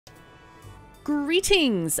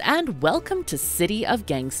Greetings and welcome to City of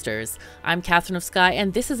Gangsters. I'm KatherineOfSky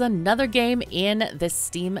and this is another game in the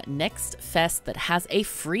Steam Next Fest that has a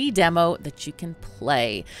free demo that you can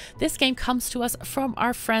play. This game comes to us from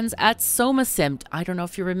our friends at SomaSimt. I don't know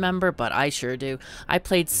if you remember, but I sure do. I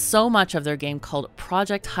played so much of their game called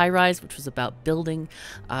Project High-Rise, which was about building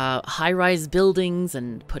high-rise buildings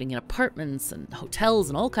and putting in apartments and hotels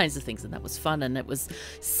and all kinds of things, and that was fun, and it was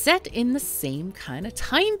set in the same kind of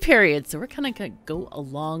time period, so we're kind of going to go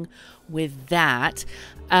along with that.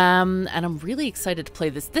 And I'm really excited to play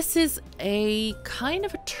this. This is a kind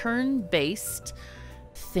of a turn-based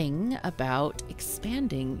thing about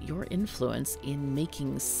expanding your influence in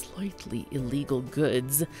making slightly illegal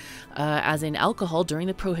goods, as in alcohol during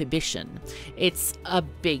the Prohibition. It's a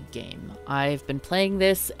big game. I've been playing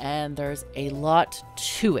this and there's a lot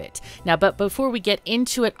to it. Now, but before we get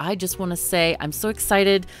into it, I just want to say I'm so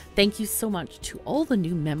excited. Thank you so much to all the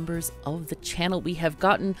new members of the channel. We have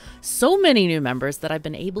gotten so many new members that I've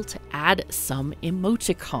been able to add some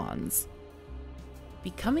emoticons.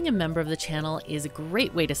 Becoming a member of the channel is a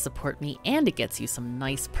great way to support me, and it gets you some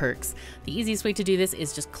nice perks. The easiest way to do this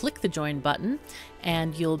is just click the join button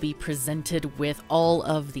and you'll be presented with all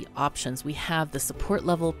of the options. We have the support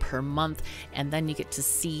level per month, and then you get to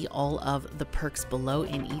see all of the perks below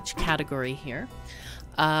in each category here.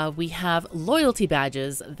 We have loyalty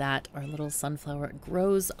badges that our little sunflower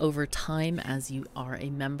grows over time as you are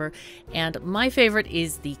a member. And my favorite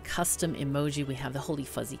is the custom emoji. We have the holy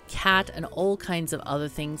fuzzy cat and all kinds of other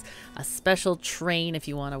things. A special train if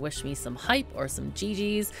you want to wish me some hype or some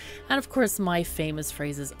GGs. And of course my famous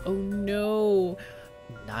phrases, oh no,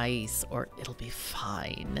 nice, or it'll be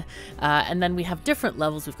fine. And then we have different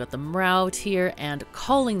levels. We've got the Morale tier and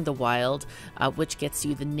Calling the Wild, which gets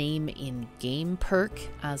you the name in game perk,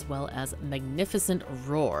 as well as Magnificent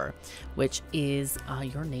Roar, which is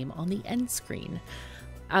your name on the end screen.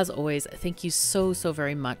 As always, thank you so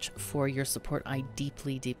very much for your support. I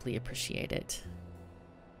deeply appreciate it.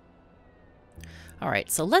 All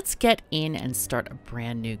right, so let's get in and start a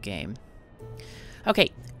brand new game.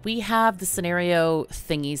 Okay, we have the scenario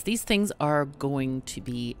thingies. These things are going to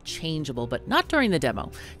be changeable, but not during the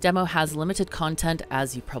demo. Demo has limited content,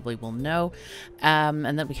 as you probably will know. And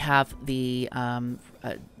then we have the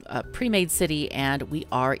pre-made city, and we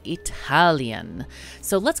are Italian.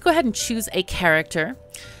 So let's go ahead and choose a character.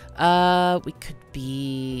 We could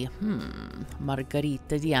be,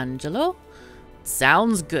 Margherita D'Angelo.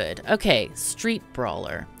 Sounds good. Okay, street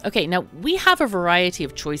brawler. Okay, now we have a variety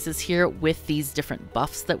of choices here with these different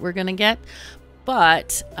buffs that we're gonna get,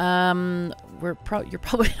 but you're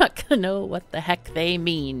probably not gonna know what the heck they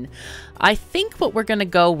mean. I think what we're gonna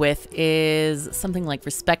go with is something like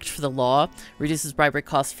respect for the law, reduces bribery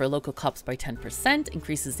costs for local cops by 10%,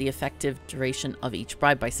 increases the effective duration of each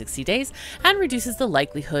bribe by 60 days, and reduces the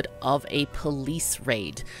likelihood of a police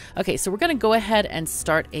raid. Okay, so we're gonna go ahead and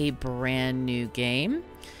start a brand new game.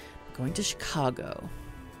 We're going to Chicago.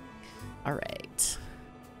 All right.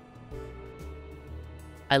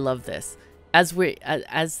 I love this. As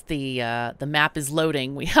the map is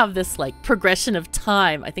loading, we have this like progression of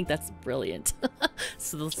time. I think that's brilliant.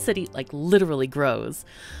 So the city like literally grows.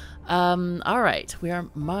 All right, we are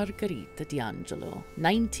Margherita D'Angelo,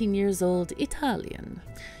 19 years old, Italian.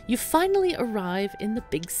 You finally arrive in the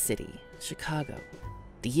big city, Chicago.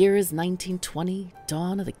 The year is 1920,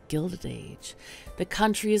 dawn of the Gilded Age. The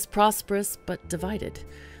country is prosperous but divided.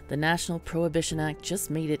 The National Prohibition Act just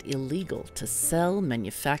made it illegal to sell,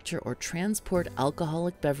 manufacture, or transport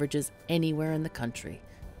alcoholic beverages anywhere in the country.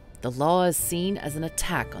 The law is seen as an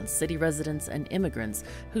attack on city residents and immigrants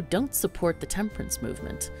who don't support the temperance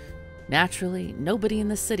movement. Naturally, nobody in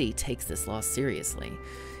the city takes this law seriously.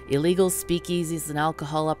 Illegal speakeasies and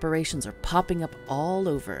alcohol operations are popping up all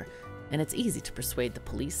over, and it's easy to persuade the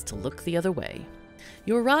police to look the other way.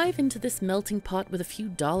 You arrive into this melting pot with a few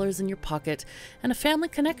dollars in your pocket and a family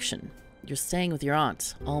connection. You're staying with your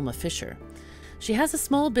aunt, Alma Fisher. She has a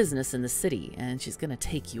small business in the city, and she's going to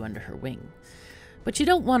take you under her wing. But you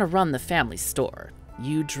don't want to run the family store.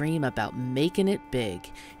 You dream about making it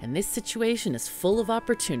big, and this situation is full of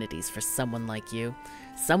opportunities for someone like you,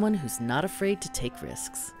 someone who's not afraid to take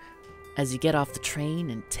risks. As you get off the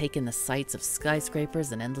train and take in the sights of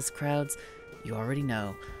skyscrapers and endless crowds, you already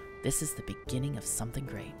know this is the beginning of something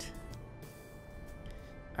great.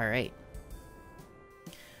 All right.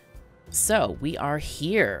 So we are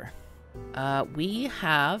here. We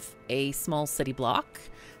have a small city block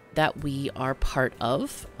that we are part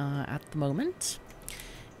of at the moment.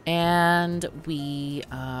 And we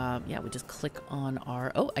just click on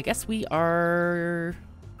our, I guess we are,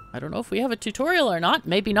 I don't know if we have a tutorial or not.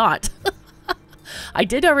 Maybe not. I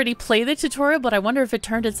did already play the tutorial, but I wonder if it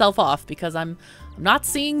turned itself off because I'm not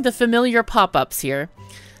seeing the familiar pop-ups here.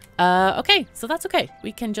 Okay, so that's okay.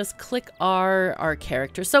 We can just click our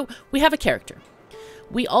character. So we have a character.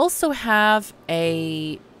 We also have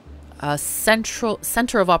a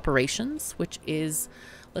center of operations, which is,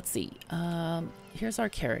 let's see, here's our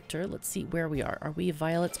character. Let's see where we are. Are we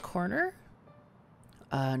Violet's Corner?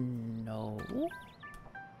 No.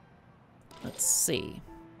 Let's see.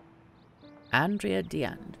 Andrea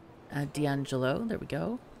D'Angelo. There we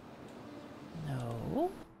go.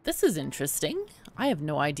 No. This is interesting. I have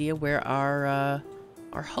no idea where our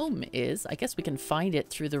home is. I guess we can find it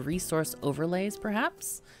through the resource overlays,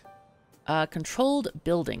 perhaps. Controlled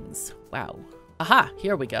buildings. Wow. Aha,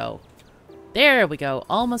 here we go. There we go.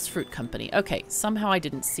 Almost Fruit Company. Okay, somehow I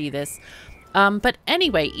didn't see this. But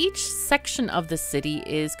anyway, each section of the city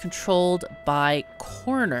is controlled by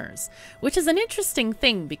corners, which is an interesting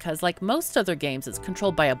thing because like most other games, it's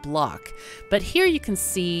controlled by a block. But here you can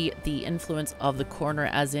see the influence of the corner,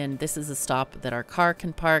 as in this is a stop that our car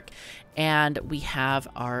can park and we have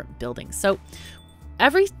our building. So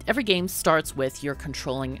every game starts with you're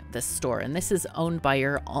controlling this store, and this is owned by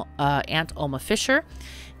your Aunt Alma Fisher,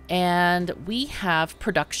 and we have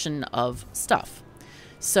production of stuff.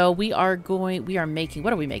 So we are making,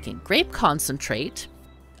 what are we making? Grape concentrate,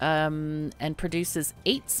 and produces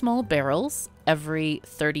 8 small barrels every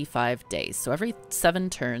 35 days. So every 7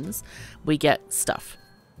 turns, we get stuff.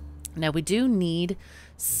 Now we do need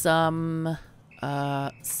some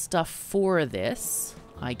stuff for this,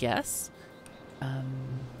 I guess.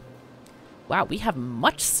 Wow, we have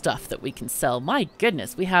much stuff that we can sell. My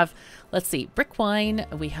goodness, we have, let's see, brick wine,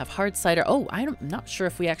 we have hard cider. Oh, I'm not sure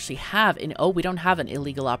if we actually have we don't have an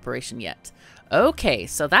illegal operation yet. Okay,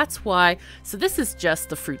 so that's why, so this is just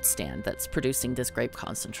the fruit stand that's producing this grape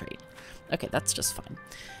concentrate. Okay, that's just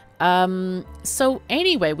fine. So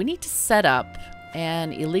anyway, we need to set up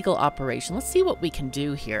an illegal operation. Let's see what we can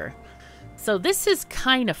do here. So this is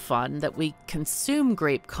kind of fun that we consume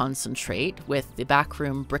grape concentrate with the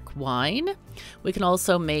backroom brick wine. We can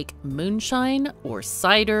also make moonshine or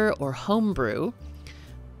cider or homebrew.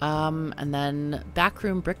 And then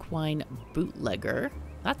backroom brick wine bootlegger.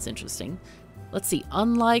 That's interesting. Let's see,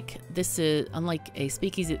 unlike a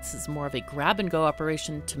speakeasy, this is more of a grab and go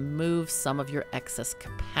operation to move some of your excess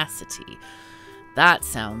capacity. That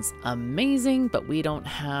sounds amazing, but we don't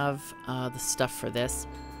have the stuff for this.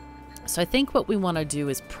 So I think what we want to do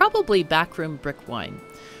is probably backroom brick wine.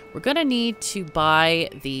 We're going to need to buy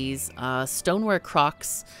these stoneware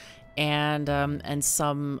crocks and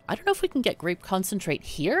some, I don't know if we can get grape concentrate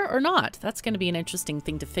here or not. That's going to be an interesting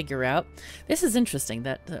thing to figure out. This is interesting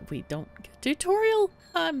that we don't get a tutorial.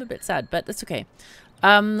 I'm a bit sad, but that's okay.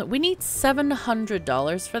 We need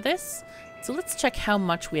 $700 for this. So let's check how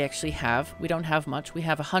much we actually have. We don't have much. We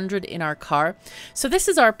have 100 in our car. So this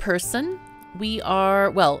is our person. We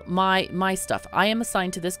are, well, my stuff. I am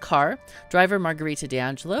assigned to this car, driver Margarita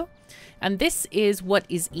D'Angelo, and this is what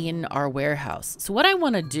is in our warehouse. So what I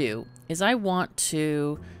want to do is I want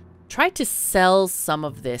to try to sell some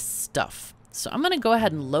of this stuff. So I'm going to go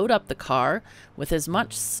ahead and load up the car with as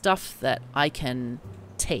much stuff that I can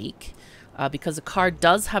take, because the car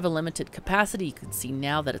does have a limited capacity. You can see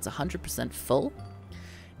now that it's 100% full,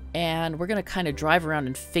 and we're going to kind of drive around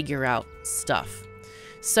and figure out stuff.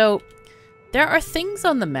 So there are things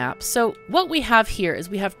on the map. So what we have here is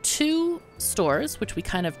we have 2 stores, which we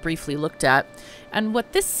kind of briefly looked at. And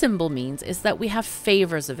what this symbol means is that we have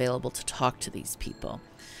favors available to talk to these people.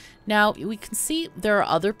 Now, we can see there are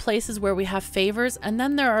other places where we have favors, and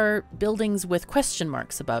then there are buildings with question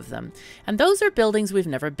marks above them. And those are buildings we've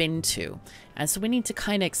never been to. And so we need to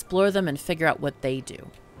kind of explore them and figure out what they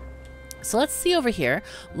do. So let's see over here,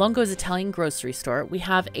 Longo's Italian grocery store. We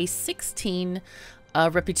have a 16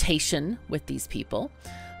 reputation with these people.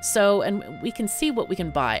 So, and we can see what we can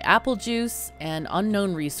buy. Apple juice and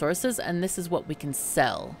unknown resources, and this is what we can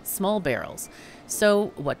sell. Small barrels.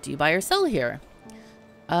 So what do you buy or sell here?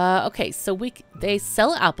 Okay, so they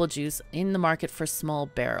sell apple juice in the market for small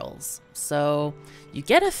barrels. So you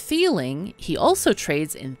get a feeling he also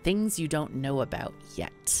trades in things you don't know about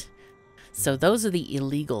yet. So those are the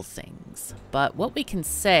illegal things. But what we can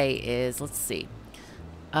say is, let's see.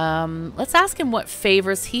 Let's ask him what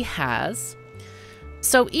favors he has.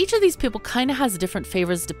 So each of these people kind of has different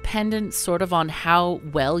favors dependent sort of on how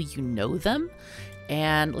well you know them.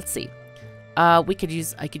 And let's see. I could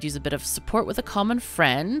use a bit of support with a common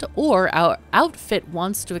friend, or our outfit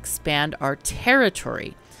wants to expand our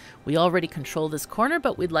territory. We already control this corner,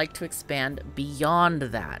 but we'd like to expand beyond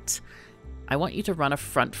that. I want you to run a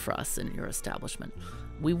front for us in your establishment.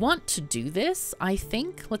 We want to do this, I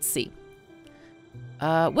think. Let's see.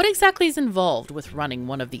 What exactly is involved with running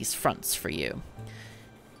one of these fronts for you?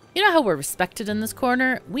 You know how we're respected in this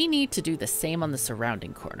corner? We need to do the same on the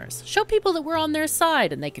surrounding corners. Show people that we're on their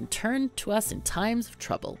side and they can turn to us in times of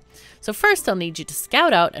trouble. So first I'll need you to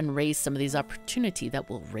scout out and raise some of these opportunities that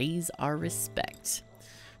will raise our respect.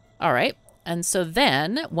 Alright, and so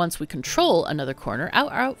then, once we control another corner,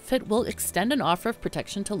 our outfit will extend an offer of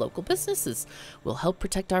protection to local businesses. We'll help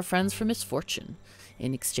protect our friends from misfortune.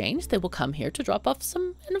 In exchange, they will come here to drop off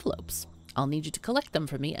some envelopes. I'll need you to collect them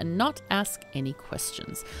for me and not ask any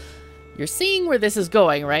questions. You're seeing where this is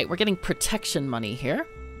going, right? We're getting protection money here.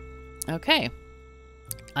 Okay.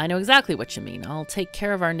 I know exactly what you mean. I'll take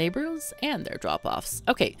care of our neighbors and their drop-offs.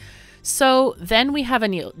 Okay. So then we have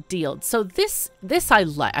a deal. So this I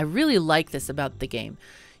like. I really like this about the game.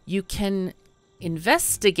 You can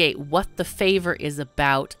investigate what the favor is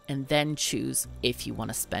about and then choose if you want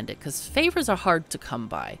to spend it, because favors are hard to come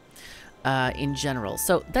by in general.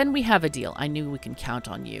 So then we have a deal. I knew we can count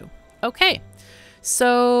on you. Okay.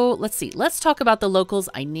 So let's see. Let's talk about the locals.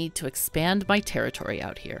 I need to expand my territory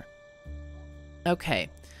out here. Okay.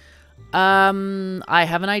 I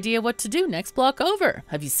have an idea what to do next block over.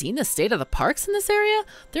 Have you seen the state of the parks in this area?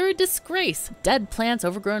 They're a disgrace. Dead plants,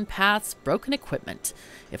 overgrown paths, broken equipment.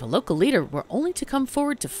 If a local leader were only to come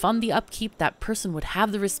forward to fund the upkeep, that person would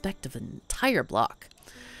have the respect of an entire block.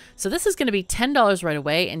 So this is going to be $10 right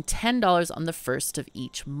away and $10 on the first of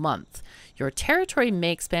each month. Your territory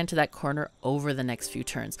may expand to that corner over the next few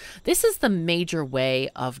turns. This is the major way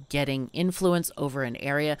of getting influence over an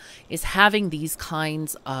area, is having these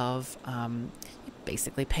kinds of,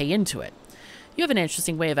 basically pay into it. You have an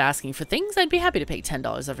interesting way of asking for things. I'd be happy to pay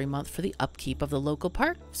 $10 every month for the upkeep of the local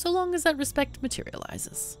park, so long as that respect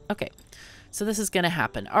materializes. Okay. So this is going to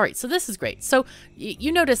happen. All right, so this is great. So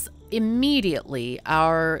you notice immediately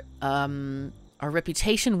our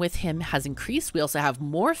reputation with him has increased. We also have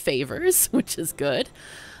more favors, which is good.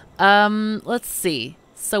 Let's see.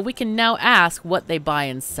 So we can now ask what they buy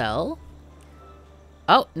and sell.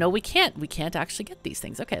 Oh, no, we can't. We can't actually get these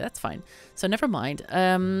things. Okay, that's fine. So never mind.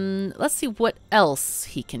 Let's see what else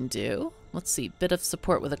he can do. Let's see. Bit of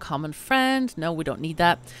support with a common friend. No, we don't need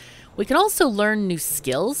that. We can also learn new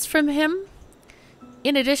skills from him.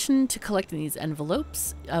 In addition to collecting these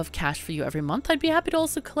envelopes of cash for you every month, I'd be happy to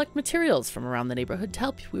also collect materials from around the neighborhood to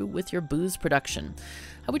help you with your booze production.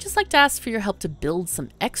 I would just like to ask for your help to build some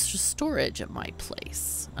extra storage at my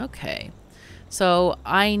place. Okay. So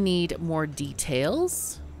I need more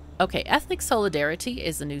details. Okay, ethnic solidarity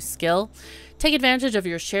is a new skill. Take advantage of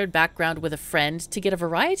your shared background with a friend to get a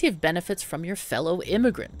variety of benefits from your fellow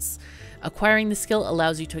immigrants. Acquiring the skill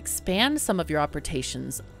allows you to expand some of your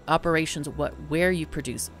operations where you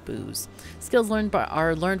produce booze. Skills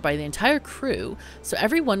are learned by the entire crew, so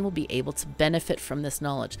everyone will be able to benefit from this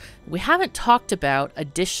knowledge. We haven't talked about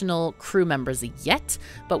additional crew members yet,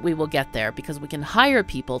 but we will get there because we can hire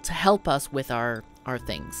people to help us with our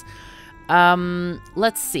things.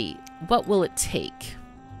 Let's see. What will it take?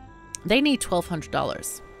 They need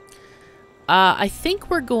 $1,200. I think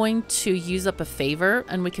we're going to use up a favor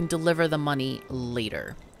and we can deliver the money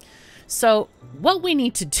later. So what we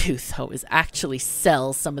need to do, though, is actually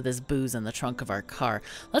sell some of this booze in the trunk of our car.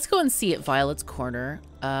 Let's go and see at Violet's Corner.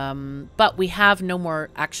 But we have no more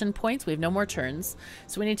action points. We have no more turns.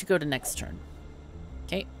 So we need to go to next turn.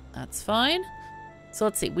 Okay, that's fine. So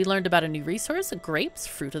let's see. We learned about a new resource, grapes,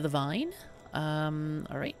 fruit of the vine. All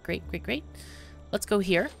right, great, great, great. Let's go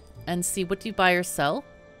here and see what do you buy or sell.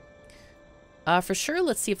 For sure,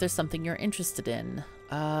 let's see if there's something you're interested in.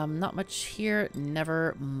 Not much here.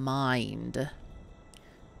 Never mind.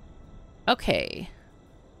 Okay.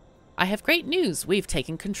 I have great news. We've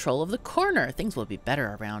taken control of the corner. Things will be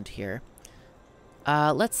better around here.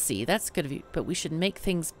 Let's see. That's good of you, but we should make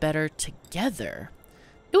things better together.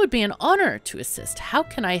 It would be an honor to assist. How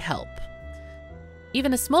can I help?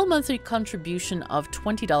 Even a small monthly contribution of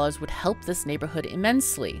 $20 would help this neighborhood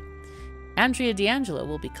immensely. Andrea D'Angelo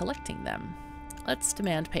will be collecting them. Let's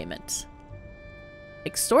demand payment.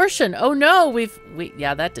 Extortion! Oh no!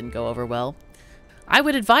 Yeah, that didn't go over well. I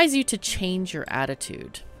would advise you to change your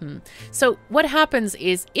attitude. So what happens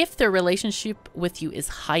is if their relationship with you is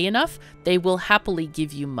high enough, they will happily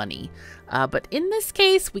give you money. But in this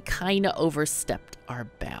case, we kind of overstepped our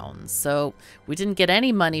bounds. So we didn't get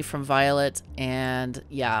any money from Violet, and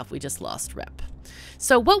yeah, we just lost rep.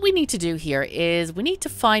 So what we need to do here is we need to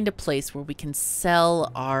find a place where we can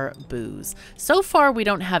sell our booze. So far, we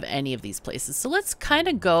don't have any of these places. So let's kind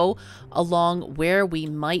of go along where we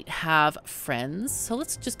might have friends. So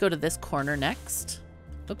let's just go to this corner next.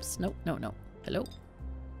 Oops, no. Hello.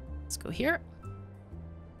 Let's go here.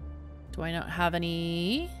 Do I not have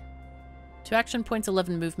any? 2 action points,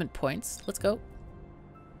 11 movement points. Let's go.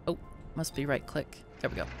 Oh, must be right click. There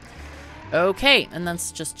we go. Okay, and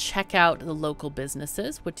let's just check out the local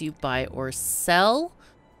businesses. What do you buy or sell?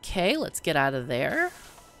 Okay, let's get out of there.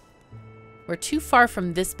 We're too far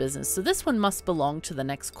from this business, so this one must belong to the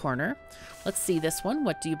next corner. Let's see this one.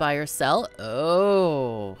 What do you buy or sell?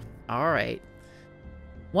 Oh, all right.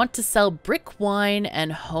 Want to sell brick wine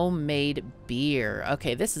and homemade beer.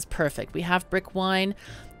 Okay, this is perfect. We have brick wine.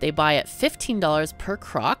 They buy at $15 per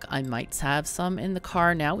crock. I might have some in the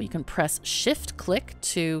car now. You can press shift click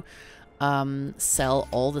to sell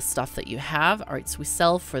all the stuff that you have. All right, so we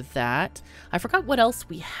sell for that. I forgot what else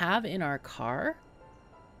we have in our car.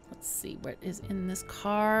 Let's see what is in this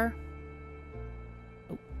car.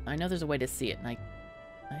 Oh, I know there's a way to see it, and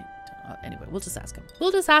anyway, we'll just ask him.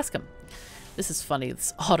 We'll just ask him. This is funny.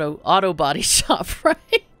 This auto body shop,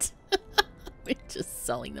 right? We're just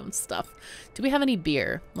selling them stuff. Do we have any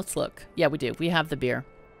beer? Let's look. Yeah, we do. We have the beer.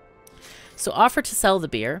 So offer to sell the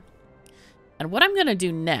beer. And what I'm going to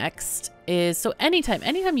do next is, so anytime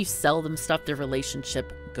you sell them stuff, their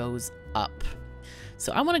relationship goes up.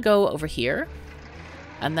 So I want to go over here.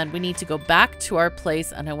 And then we need to go back to our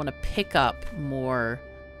place, and I want to pick up more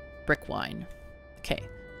brick wine. Okay,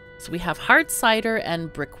 so we have hard cider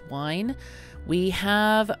and brick wine. We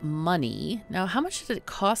have money. Now, how much did it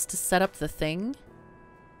cost to set up the thing?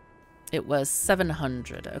 It was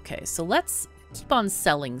 $700. Okay, so let's keep on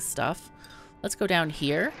selling stuff. Let's go down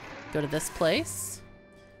here, go to this place.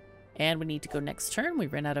 And we need to go next turn. We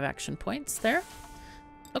ran out of action points there.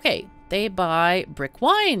 Okay, they buy brick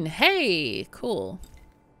wine. Hey, cool.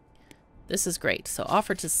 This is great. So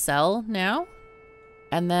offer to sell now.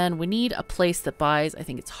 And then we need a place that buys, I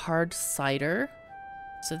think it's hard cider.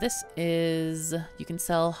 So this is, you can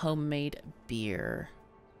sell homemade beer.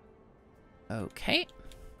 Okay.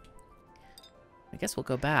 I guess we'll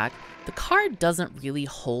go back. The card doesn't really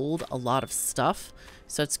hold a lot of stuff.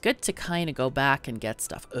 So it's good to kind of go back and get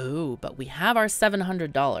stuff. Oh, but we have our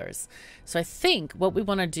 $700. So I think what we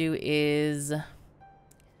want to do is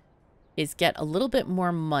get a little bit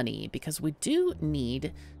more money, because we do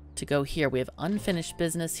need to go here. We have unfinished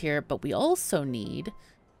business here, but we also need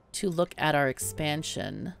to look at our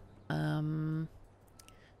expansion. One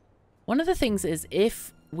of the things is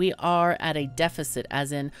if we are at a deficit,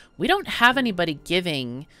 as in we don't have anybody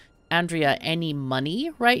giving Andrea any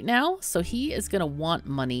money right now, so he is going to want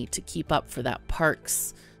money to keep up for that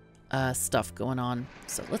parks stuff going on.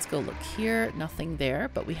 So let's go look here. Nothing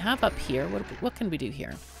there, but we have up here. What can we do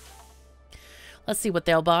here? Let's see what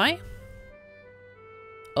they'll buy.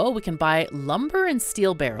 Oh, we can buy lumber and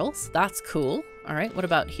steel barrels. That's cool. All right, what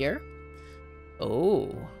about here? Oh,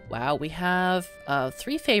 wow. We have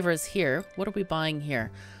 3 favors here. What are we buying here?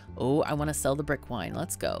 Oh, I want to sell the brick wine.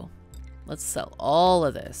 Let's go. Let's sell all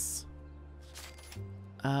of this.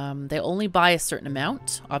 They only buy a certain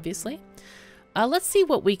amount, obviously. Let's see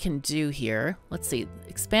what we can do here. Let's see.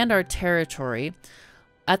 Expand our territory.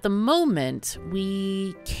 At the moment,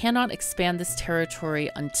 we cannot expand this territory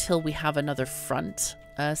until we have another front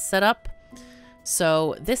set up.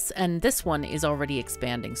 So this one is already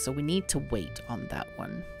expanding, so we need to wait on that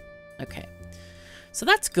one. Okay, so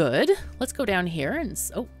that's good. Let's go down here and,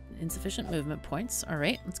 oh, insufficient movement points. All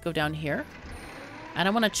right, let's go down here. And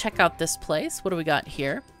I want to check out this place. What do we got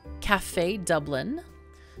here? Cafe Dublin.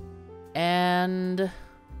 And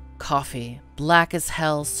coffee. Black as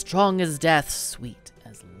hell, strong as death, sweet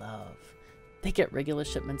as love. They get regular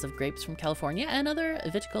shipments of grapes from California and other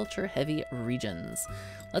viticulture-heavy regions.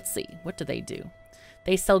 Let's see, what do they do?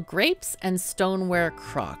 They sell grapes and stoneware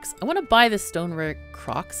crocks. I want to buy the stoneware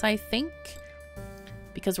crocks, I think,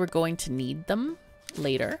 because we're going to need them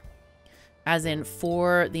later. As in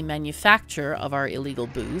for the manufacture of our illegal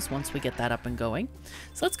booze, once we get that up and going.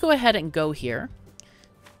 So let's go ahead and go here.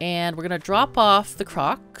 And we're going to drop off the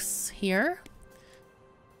crocks here.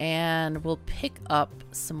 And we'll pick up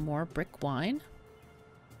some more brick wine.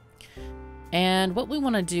 And what we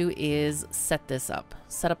want to do is set this up.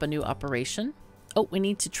 Set up a new operation. Oh, we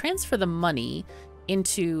need to transfer the money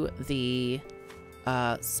into the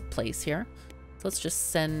place here. So let's just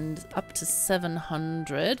send up to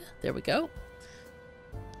 700. There we go.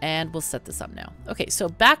 And we'll set this up now. Okay, so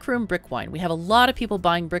backroom brick wine. We have a lot of people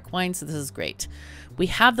buying brick wine, so this is great. We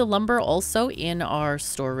have the lumber also in our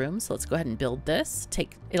storeroom, so let's go ahead and build this.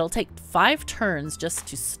 It'll take 5 turns just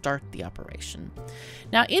to start the operation.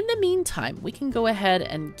 Now, in the meantime, we can go ahead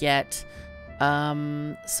and get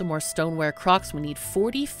some more stoneware crocks. We need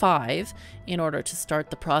 45 in order to start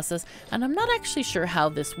the process, and I'm not actually sure how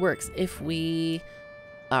this works. If we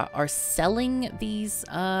are selling these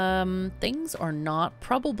things or not.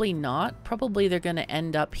 Probably not. Probably they're going to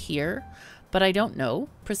end up here, but I don't know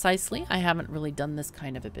precisely. I haven't really done this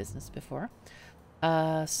kind of a business before.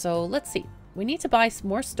 So let's see. We need to buy some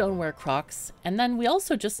more stoneware crocks, and then we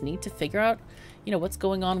also just need to figure out, you know, what's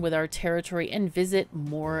going on with our territory and visit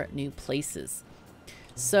more new places.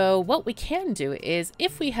 So what we can do is,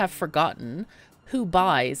 if we have forgotten who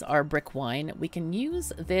buys our brick wine, we can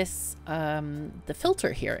use this, the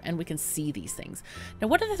filter here, and we can see these things. Now,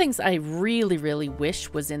 one of the things I really, really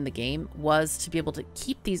wish was in the game was to be able to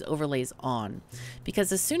keep these overlays on,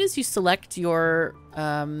 because as soon as you select your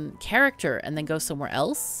character and then go somewhere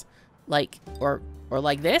else, like, or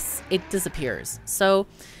like this, it disappears. So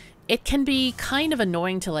it can be kind of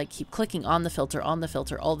annoying to like keep clicking on the filter all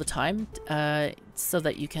the time, so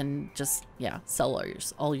that you can just, yeah, sell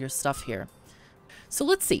all your stuff here. So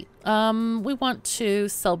let's see. We want to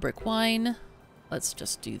sell brick wine. Let's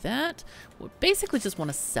just do that. We basically just want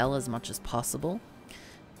to sell as much as possible.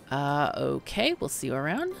 Okay, we'll see you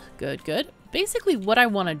around. Good, good. Basically, what I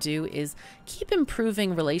want to do is keep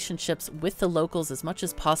improving relationships with the locals as much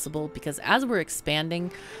as possible, because as we're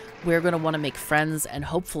expanding, we're going to want to make friends and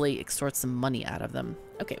hopefully extort some money out of them.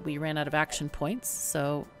 Okay, we ran out of action points,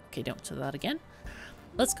 so okay, don't do that again.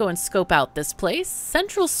 Let's go and scope out this place.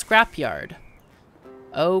 Central Scrapyard.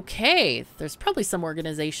 Okay, there's probably some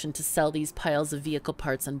organization to sell these piles of vehicle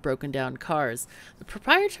parts and broken down cars. The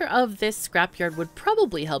proprietor of this scrapyard would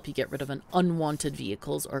probably help you get rid of an unwanted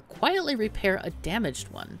vehicles or quietly repair a damaged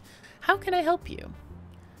one. How can I help you?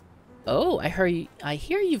 Oh, I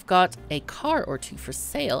hear you've got a car or two for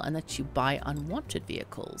sale and that you buy unwanted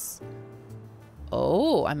vehicles.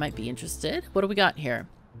 Oh, I might be interested. What do we got here?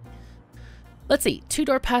 Let's see,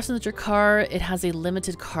 2-door passenger car. It has a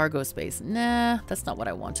limited cargo space. Nah, that's not what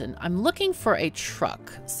I wanted. I'm looking for a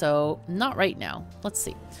truck, so not right now. Let's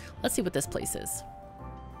see. Let's see what this place is.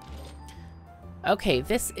 Okay,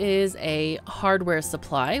 this is a hardware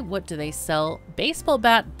supply. What do they sell? Baseball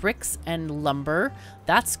bat, bricks, and lumber.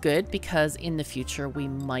 That's good because in the future we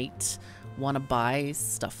might want to buy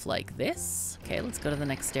stuff like this. Okay, let's go to the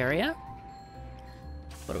next area.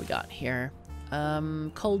 What do we got here?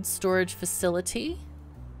 Cold storage facility.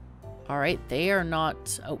 All right, they are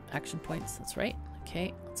not... Oh, action points, that's right.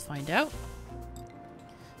 Okay, let's find out.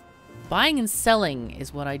 Buying and selling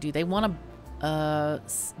is what I do. They want to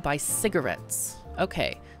buy cigarettes.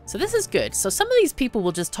 Okay, so this is good. So some of these people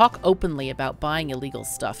will just talk openly about buying illegal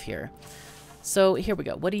stuff here. So here we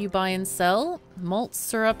go. What do you buy and sell? Malt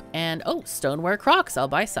syrup and... Oh, stoneware crocks. I'll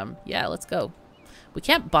buy some. Yeah, let's go. We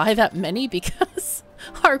can't buy that many because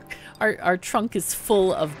our trunk is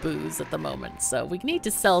full of booze at the moment. So we need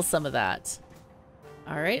to sell some of that.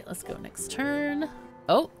 All right, let's go next turn.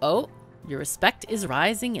 Oh, your respect is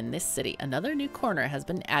rising in this city. Another new corner has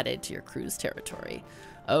been added to your cruise territory.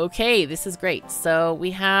 Okay, this is great. So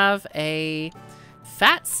we have a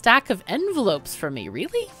fat stack of envelopes for me.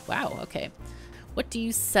 Really? Wow, okay. What do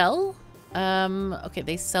you sell? Okay,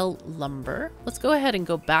 they sell lumber. Let's go ahead and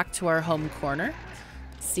go back to our home corner.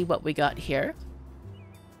 See what we got here.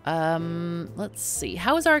 Let's see.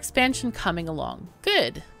 How is our expansion coming along?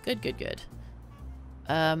 Good. Good.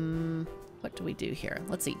 What do we do here?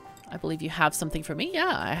 Let's see. I believe you have something for me.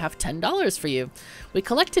 Yeah, I have $10 for you. We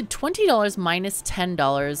collected $20 minus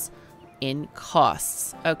 $10 in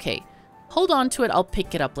costs. Okay. Hold on to it. I'll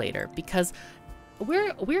pick it up later because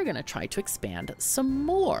we're going to try to expand some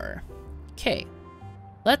more. Okay.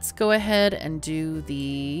 Let's go ahead and do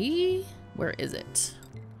the... Where is it?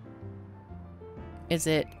 Is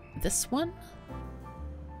it this one?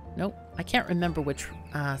 Nope. I can't remember which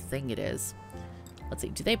thing it is. Let's see.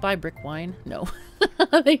 Do they buy brick wine? No.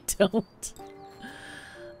 They don't.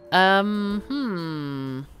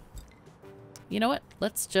 You know what?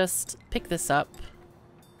 Let's just pick this up.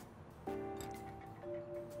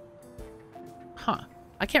 Huh.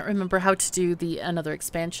 I can't remember how to do another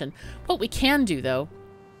expansion. What we can do, though,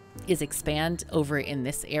 is expand over in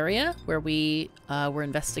this area where we were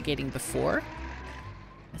investigating before.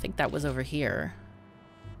 I think that was over here.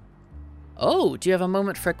 Oh, do you have a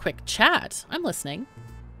moment for a quick chat? I'm listening.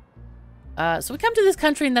 So we come to this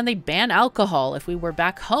country and then they ban alcohol. If we were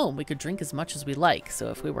back home, we could drink as much as we like. So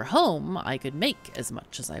if we were home, I could make as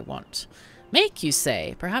much as I want. Make, you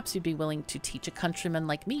say? Perhaps you'd be willing to teach a countryman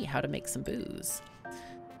like me how to make some booze.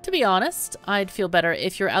 To be honest, I'd feel better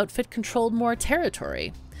if your outfit controlled more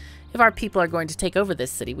territory. If our people are going to take over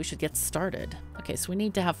this city, we should get started. Okay, so we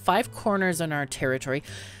need to have 5 corners on our territory.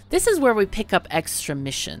 This is where we pick up extra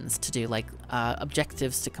missions to do, like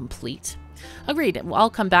objectives to complete. Agreed. I'll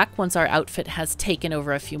come back once our outfit has taken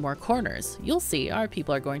over a few more corners. You'll see, our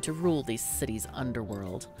people are going to rule the city's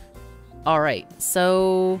underworld. Alright,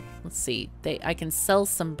 so let's see. I can sell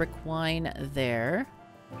some brick wine there.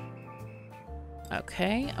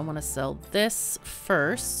 Okay, I want to sell this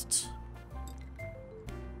first.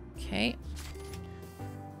 Okay.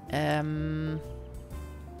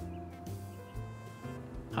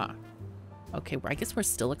 Huh. Okay, I guess we're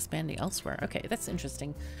still expanding elsewhere. Okay, that's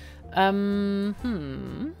interesting. That's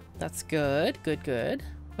good. Good.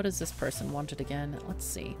 What does this person wanted again? Let's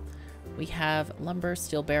see. We have lumber,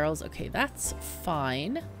 steel barrels. Okay, that's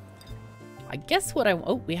fine. I guess what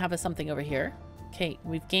oh, we have something over here. Okay,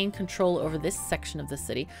 we've gained control over this section of the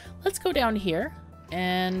city. Let's go down here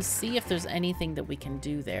and see if there's anything that we can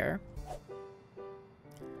do there.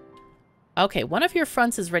 Okay, one of your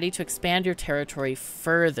fronts is ready to expand your territory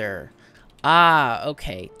further. Ah,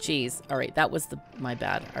 okay. Jeez. All right, that was my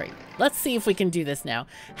bad. All right, let's see if we can do this now.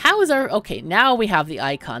 How is our... Okay, now we have the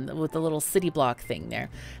icon with the little city block thing there.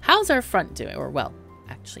 How's our front doing? Or, well,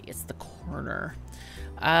 actually, it's the corner.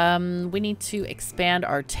 We need to expand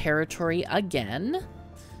our territory again.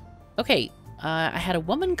 Okay, I had a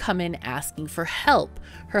woman come in asking for help.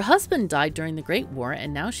 Her husband died during the Great War,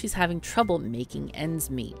 and now she's having trouble making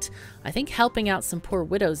ends meet. I think helping out some poor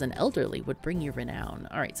widows and elderly would bring you renown.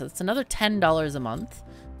 All right, so that's another $10 a month.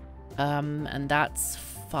 And that's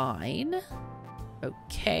fine.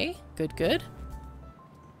 Okay, good.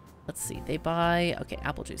 Let's see, they buy... Okay,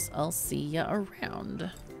 apple juice. I'll see ya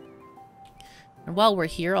around. And while we're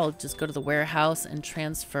here, I'll just go to the warehouse and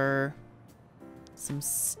transfer some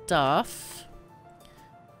stuff.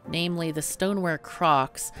 Namely, the stoneware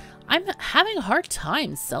crocks. I'm having a hard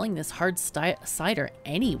time selling this hard cider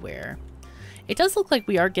anywhere. It does look like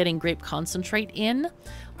we are getting grape concentrate in.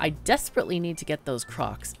 I desperately need to get those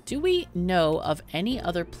crocks. Do we know of any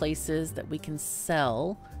other places that we can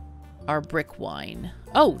sell our brick wine?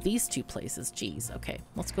 Oh, these two places. Geez. Okay,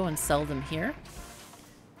 let's go and sell them here.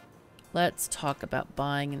 Let's talk about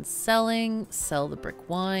buying and selling. Sell the brick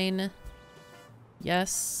wine.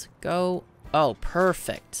 Yes, go. Oh,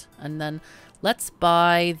 perfect. And then let's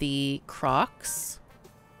buy the crocks.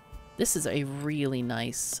 This is a really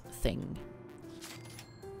nice thing.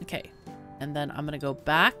 Okay. And then I'm going to go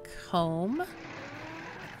back home.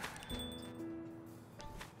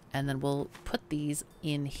 And then we'll put these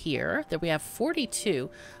in here. There we have 42.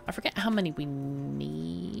 I forget how many we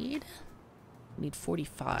need. We need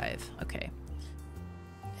 45. Okay.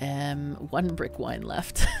 One brick wine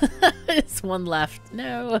left. It's one left.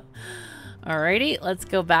 No. Alrighty, let's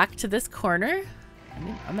go back to this corner.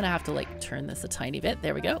 I'm gonna have to like turn this a tiny bit.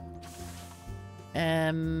 There we go.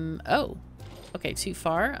 Oh. Okay, too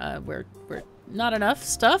far. We're not enough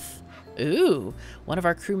stuff. Ooh, one of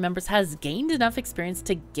our crew members has gained enough experience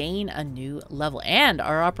to gain a new level, and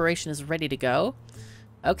our operation is ready to go.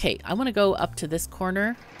 Okay, I want to go up to this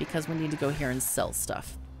corner because we need to go here and sell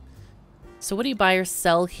stuff. So what do you buy or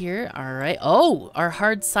sell here? All right. Oh, our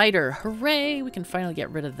hard cider. Hooray! We can finally get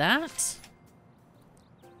rid of that.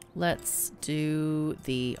 Let's do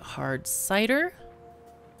the hard cider.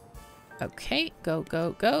 Okay,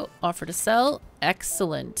 go. Offer to sell.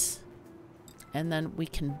 Excellent. And then we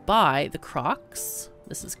can buy the crocks.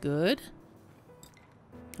 This is good.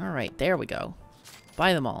 All right, there we go.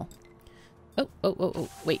 Buy them all. Oh,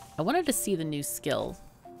 wait. I wanted to see the new skill.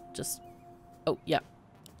 Oh, yeah.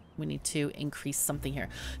 We need to increase something here.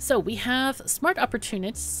 So we have Smart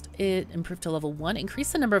Opportunist. It improved to level 1.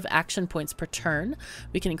 Increase the number of action points per turn.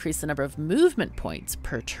 We can increase the number of movement points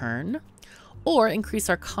per turn. Or increase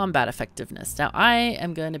our combat effectiveness. Now, I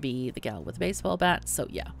am going to be the gal with the baseball bat. So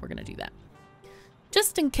yeah, we're going to do that.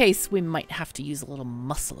 Just in case we might have to use a little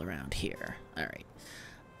muscle around here. All right.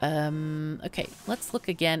 Okay, let's look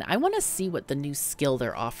again. I want to see what the new skill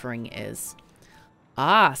they're offering is.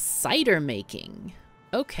 Ah, cider making.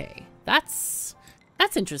 Okay, that's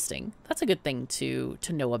interesting. That's a good thing to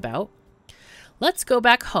know about. Let's go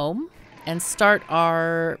back home and start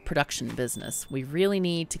our production business. We really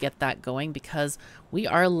need to get that going because we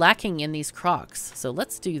are lacking in these crocks. So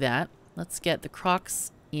let's do that. Let's get the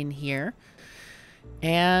crocks in here.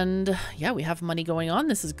 And yeah, we have money going on.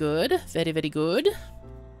 This is good. Very, very good.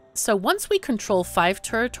 So once we control 5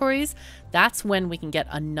 territories, that's when we can get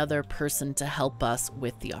another person to help us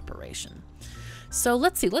with the operation. So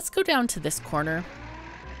let's see. Let's go down to this corner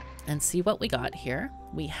and see what we got here.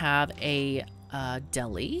 We have a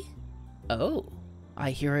deli. Oh,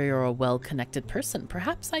 I hear you're a well-connected person.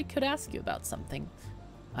 Perhaps I could ask you about something.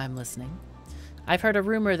 I'm listening. I've heard a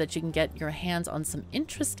rumor that you can get your hands on some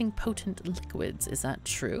interesting potent liquids. Is that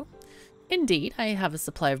true? Indeed, I have a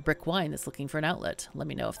supply of brick wine that's looking for an outlet. Let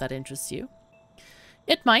me know if that interests you.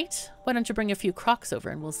 It might. Why don't you bring a few crocks over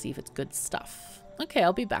and we'll see if it's good stuff. Okay,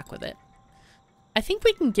 I'll be back with it. I think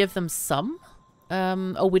we can give them some.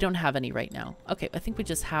 Oh, we don't have any right now. Okay, I think we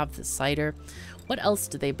just have the cider. What else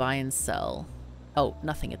do they buy and sell? Oh,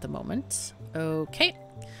 nothing at the moment. Okay.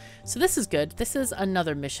 So this is good. This is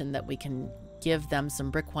another mission that we can give them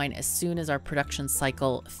some brick wine as soon as our production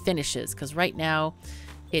cycle finishes. Because right now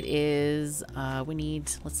it is, we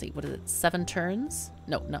need, let's see, what is it? 7 turns?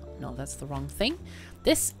 No, that's the wrong thing.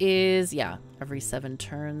 This is, yeah, every 7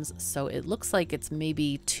 turns. So it looks like it's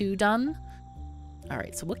maybe 2 done. All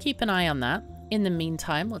right, so we'll keep an eye on that. In the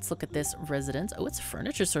meantime, let's look at this residence. Oh, it's a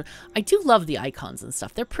furniture store. I do love the icons and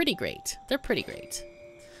stuff. They're pretty great. They're pretty great.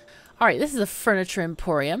 All right, this is a furniture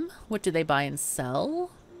emporium. What do they buy and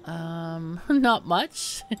sell? Not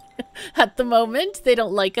much at the moment. They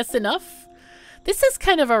don't like us enough. This is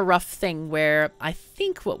kind of a rough thing where I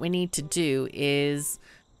think what we need to do is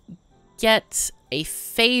get a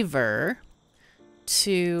favor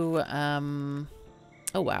to,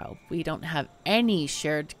 oh wow, we don't have any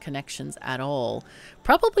shared connections at all.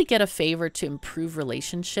 Probably get a favor to improve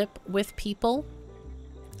relationship with people,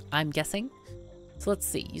 I'm guessing. So let's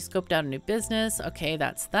see, you scoped out a new business. Okay,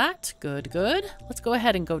 that's that. Good, good. Let's go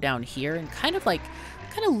ahead and go down here and kind of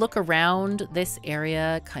look around this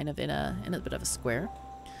area, kind of in a bit of a square.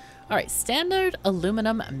 All right, standard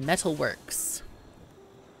aluminum metalworks.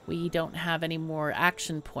 We don't have any more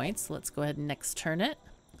action points. So let's go ahead and next turn it.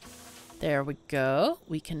 There we go.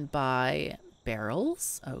 We can buy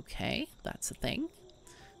barrels. Okay, that's a thing.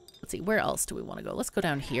 Let's see, where else do we want to go? Let's go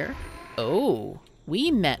down here. Oh,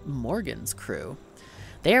 we met Morgan's crew.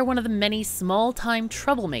 They are one of the many small-time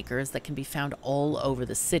troublemakers that can be found all over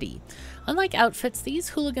the city. Unlike outfits, these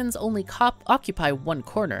hooligans only occupy one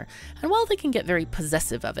corner, and while they can get very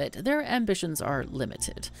possessive of it, their ambitions are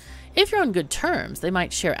limited. If you're on good terms, they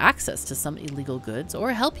might share access to some illegal goods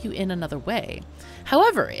or help you in another way.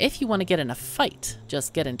 However, if you want to get in a fight,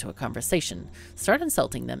 just get into a conversation, start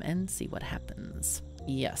insulting them, and see what happens.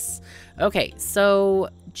 Yes. Okay, so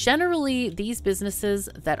generally these businesses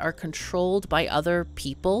that are controlled by other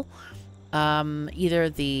people, either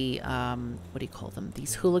the, what do you call them?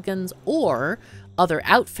 These hooligans or other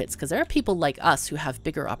outfits, because there are people like us who have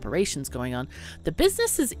bigger operations going on. The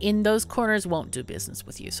businesses in those corners won't do business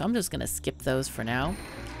with you, so I'm just going to skip those for now.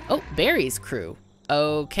 Oh, Barry's crew.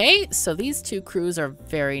 Okay, so these two crews are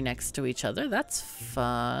very next to each other. That's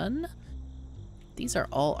fun. These are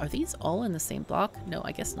these all in the same block? No,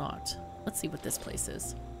 I guess not. Let's see what this place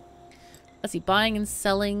is. Let's see, buying and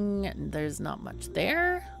selling. There's not much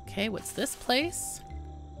there. Okay, what's this place?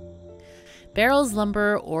 Barrels,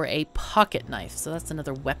 lumber, or a pocket knife. So that's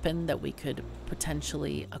another weapon that we could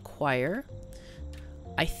potentially acquire.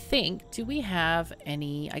 I think, do we have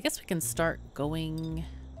any, I guess we can start going,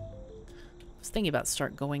 I was thinking about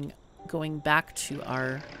going back to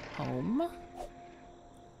our home.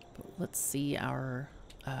 Let's see our,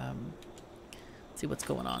 see what's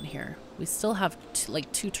going on here. We still have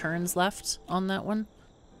like 2 turns left on that one.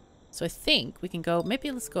 So I think we can go, maybe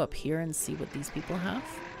let's go up here and see what these people have.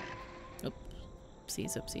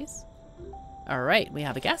 Oopsies, oopsies. All right, we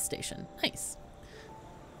have a gas station. Nice.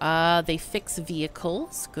 They fix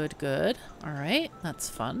vehicles. Good, good. All right, that's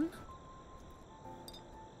fun.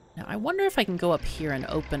 Now I wonder if I can go up here and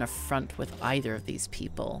open a front with either of these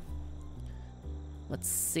people. Let's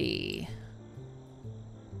see.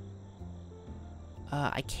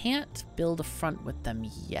 I can't build a front with them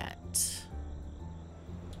yet.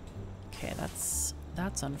 Okay, that's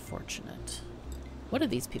unfortunate. What do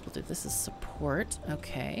these people do? This is support.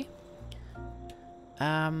 Okay.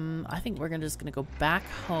 I think we're just gonna go back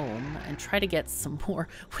home and try to get some more.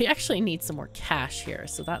 We actually need some more cash here,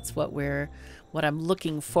 so that's what I'm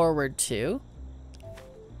looking forward to.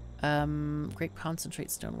 Grape concentrate,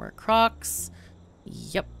 stoneware, Crocs.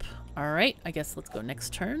 Yep. All right. I guess let's go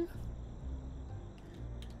next turn.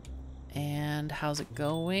 And how's it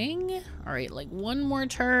going? All right, like one more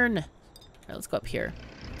turn. All right, let's go up here.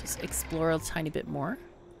 Just explore a tiny bit more.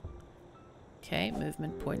 Okay,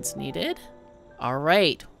 movement points needed. All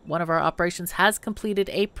right, one of our operations has completed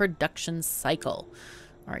a production cycle.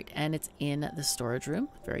 All right, and it's in the storage room.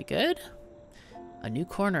 Very good. A new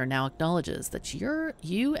corner now acknowledges that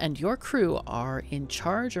you and your crew are in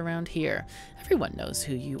charge around here. Everyone knows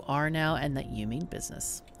who you are now and that you mean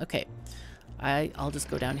business. Okay, I'll just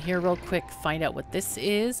go down here real quick, find out what this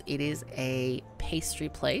is. It is a pastry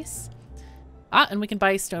place. Ah, and we can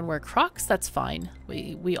buy stoneware Crocs. That's fine.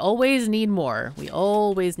 We always need more. We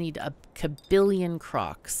always need a kabillion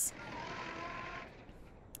Crocs.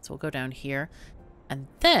 So we'll go down here. And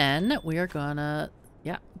then we are gonna,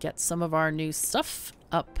 yeah, get some of our new stuff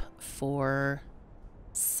up for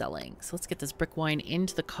selling. So let's get this brick wine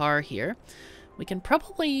into the car here. We can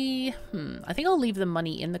probably, I think I'll leave the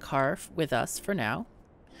money in the car with us for now.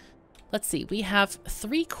 Let's see, we have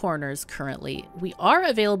 3 corners currently. We are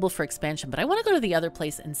available for expansion, but I want to go to the other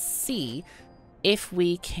place and see if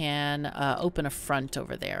we can open a front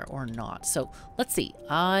over there or not. So let's see.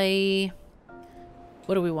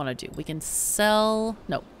 What do we want to do? We can sell.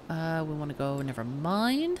 No, we want to go. Never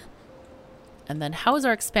mind. And then how is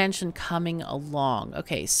our expansion coming along?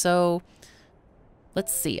 Okay, so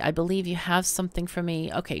let's see. I believe you have something for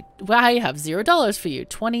me. Okay, well, I have $0 for you.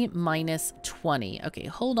 20 minus 20. Okay,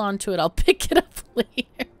 hold on to it. I'll pick it up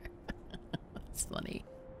later. That's funny.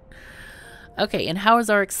 Okay, and how is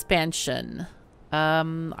our expansion?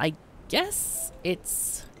 I guess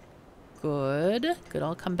it's good. Good,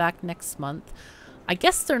 I'll come back next month. I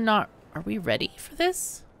guess they're not... Are we ready for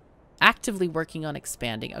this? Actively working on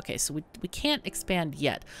expanding. Okay, so we can't expand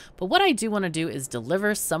yet. But what I do want to do is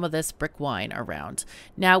deliver some of this brick wine around.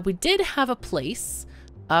 Now, we did have a place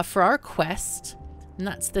for our quest, and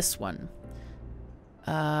that's this one.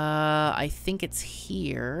 I think it's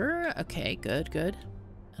here. Okay, good, good.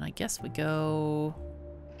 And I guess we go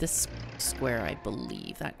this square, I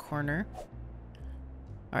believe, that corner.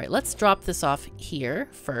 All right, let's drop this off here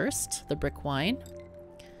first, the brick wine.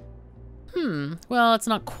 Well, it's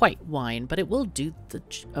not quite wine, but it will do the...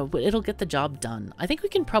 it'll get the job done. I think we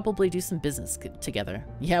can probably do some business together.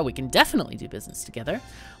 Yeah, we can definitely do business together.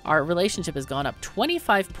 Our relationship has gone up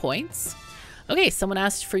 25 points. Okay, someone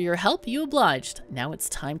asked for your help. You obliged. Now it's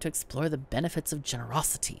time to explore the benefits of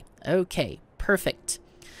generosity. Okay, perfect.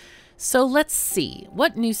 So let's see.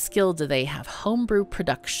 What new skill do they have? Homebrew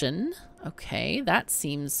production. Okay, that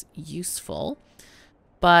seems useful.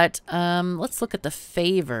 But let's look at the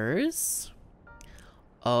favors.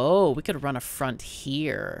 Oh, we could run a front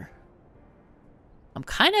here. I'm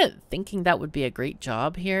kind of thinking that would be a great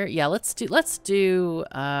job here. Yeah, let's do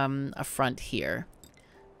a front here.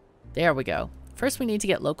 There we go. First, we need to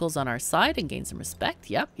get locals on our side and gain some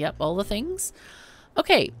respect. Yep, all the things.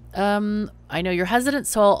 Okay, I know you're hesitant,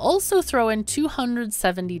 so I'll also throw in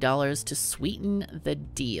 $270 to sweeten the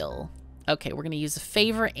deal. Okay, we're going to use a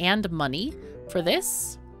favor and money for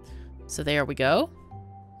this. So there we go.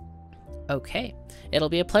 Okay, it'll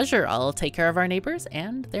be a pleasure. I'll take care of our neighbors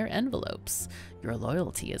and their envelopes. Your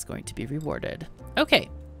loyalty is going to be rewarded. Okay,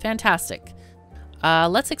 fantastic.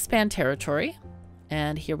 Let's expand territory.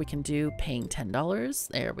 And here we can do paying $10.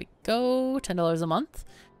 There we go, $10 a month.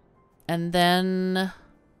 And then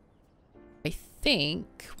I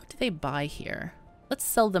think, what do they buy here? Let's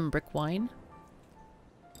sell them brick wine.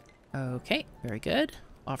 Okay, very good.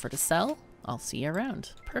 Offer to sell. I'll see you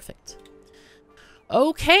around. Perfect.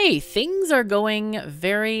 Okay, things are going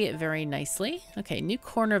very, very nicely. Okay, new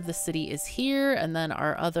corner of the city is here, and then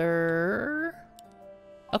our other...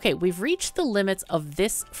 Okay, we've reached the limits of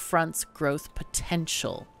this front's growth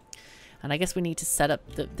potential. And I guess we need to set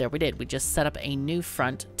up the... There we did. We just set up a new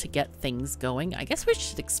front to get things going. I guess we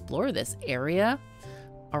should explore this area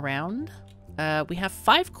around. We have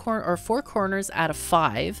 4 corners out of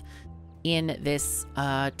 5 in this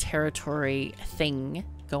territory thing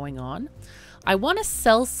going on. I want to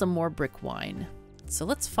sell some more brick wine. So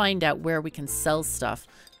let's find out where we can sell stuff.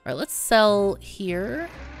 All right, let's sell here.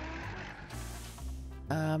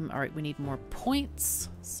 All right, we need more points.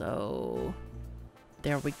 So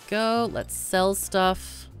there we go. Let's sell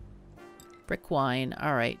stuff. Brick wine.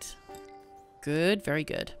 All right. Good. Very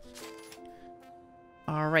good.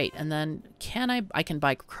 All right. And then I can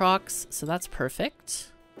buy Crocs. So that's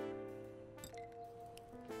perfect.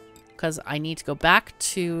 Because I need to go back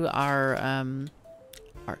to our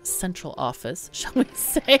central office, shall we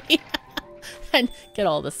say, and get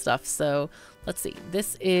all this stuff. So let's see.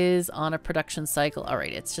 This is on a production cycle. All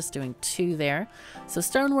right, it's just doing 2 there. So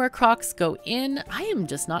stoneware Crocs go in. I am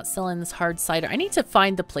just not selling this hard cider. I need to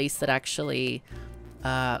find the place that actually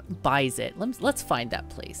buys it. Let's find that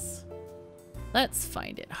place. Let's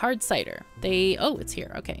find it. Hard cider. Oh, it's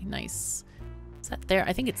here. Okay, nice. Is that there?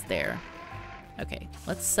 I think it's there. Okay,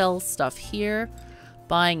 let's sell stuff here.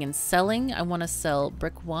 Buying and selling. I want to sell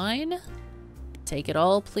brick wine. Take it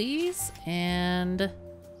all, please. And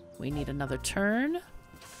we need another turn.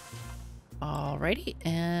 Alrighty,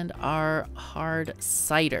 and our hard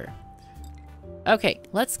cider. Okay,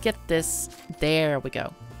 let's get this. There we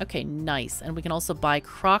go. Okay, nice. And we can also buy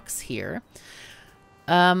Crocs here.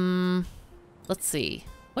 Let's see.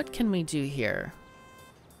 What can we do here?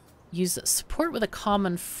 Use support with a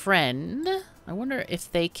common friend. I wonder if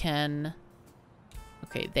they can...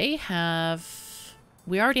 Okay, they have...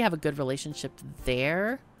 We already have a good relationship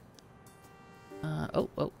there.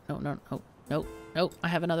 Oh, no. I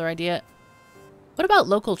have another idea. What about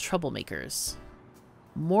local troublemakers?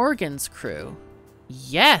 Morgan's crew.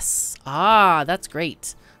 Yes. Ah, that's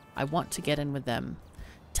great. I want to get in with them.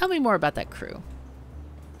 Tell me more about that crew.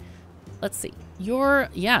 Let's see.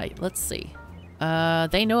 Let's see.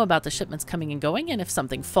 They know about the shipments coming and going, and if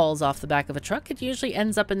something falls off the back of a truck, it usually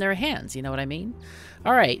ends up in their hands. You know what I mean?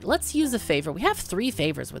 All right, let's use a favor. We have 3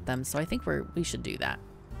 favors with them, so I think we should do that.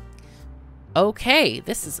 Okay,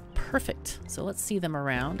 this is perfect. So let's see them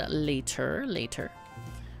around later.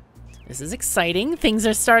 This is exciting. Things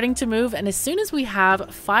are starting to move, and as soon as we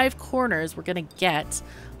have 5 corners, we're going to get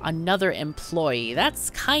another employee. That's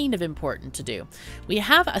kind of important to do. We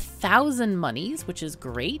have 1,000 monies, which is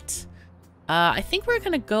great. I think we're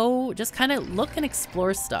going to go just kind of look and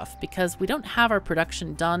explore stuff because we don't have our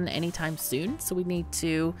production done anytime soon. So we need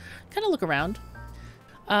to kind of look around.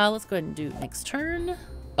 Let's go ahead and do next turn.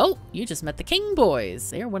 Oh, you just met the King Boys.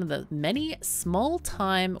 They are one of the many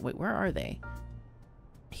small-time... Wait, where are they?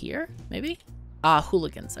 Here, maybe? Ah,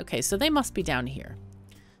 hooligans. Okay, so they must be down here.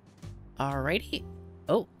 Alrighty.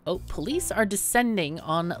 Oh, police are descending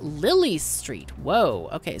on Lily Street. Whoa.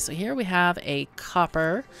 Okay, so here we have a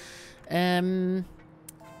copper. Yeah,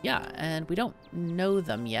 and we don't know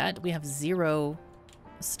them yet. We have 0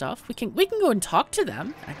 stuff. We can go and talk to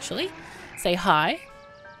them, actually. Say hi.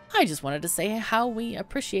 I just wanted to say how we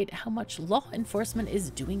appreciate how much law enforcement is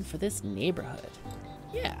doing for this neighborhood.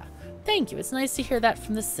 Yeah, thank you. It's nice to hear that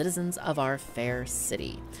from the citizens of our fair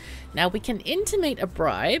city. Now we can intimate a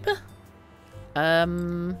bribe.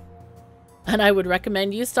 And I would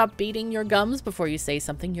recommend you stop beating your gums before you say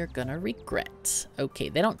something you're gonna regret. Okay,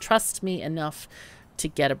 they don't trust me enough to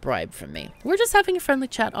get a bribe from me. We're just having a friendly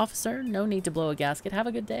chat, officer. No need to blow a gasket. Have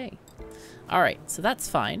a good day. Alright, so that's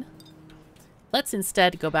fine. Let's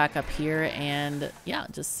instead go back up here and, yeah,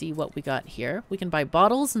 just see what we got here. We can buy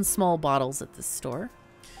bottles and small bottles at this store.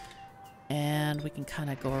 And we can kind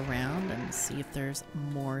of go around and see if there's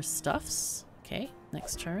more stuffs. Okay,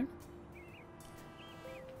 next turn.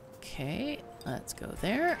 Okay, let's go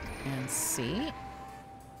there and see.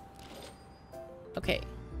 Okay,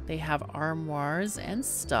 they have armoires and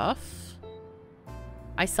stuff.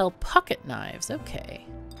 I sell pocket knives. Okay,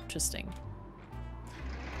 interesting.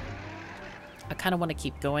 I kind of want to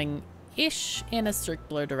keep going-ish in a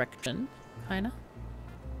circular direction, kind of.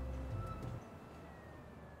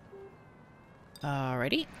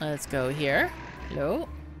 Alrighty, let's go here. Hello,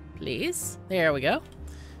 please. There we go.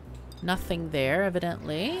 Nothing there,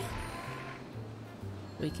 evidently.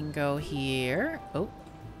 We can go here. Oh,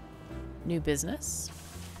 new business.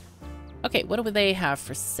 Okay, what do they have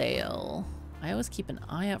for sale? I always keep an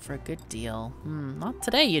eye out for a good deal. Not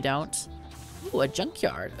today, you don't. Ooh, a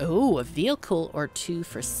junkyard. Ooh, a vehicle or 2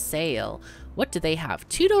 for sale. What do they have?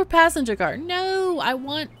 2-door passenger car. No, I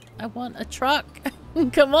want a truck.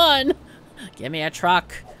 Come on. Give me a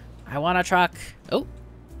truck. I want a truck. Oh,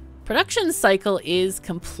 production cycle is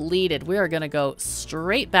completed. We are going to go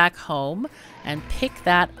straight back home and pick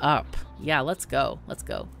that up. Yeah, let's go. Let's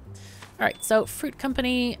go. All right, so fruit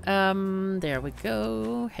company, there we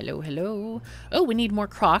go. Hello, hello. Oh, we need more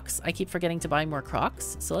crocks. I keep forgetting to buy more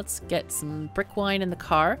crocks. So let's get some brick wine in the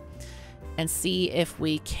car and see if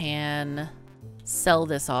we can sell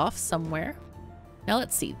this off somewhere. Now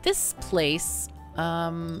let's see, this place,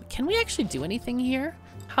 can we actually do anything here?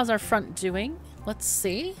 How's our front doing? Let's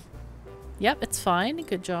see. Yep, it's fine.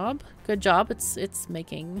 Good job. Good job. It's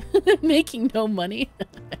making making no money.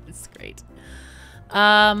 It's great.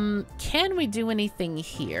 Can we do anything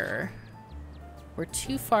here? We're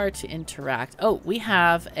too far to interact. Oh, we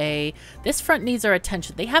have this front needs our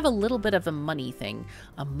attention. They have a little bit of a money thing,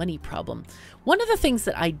 a money problem. One of the things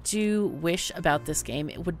that I do wish about this game,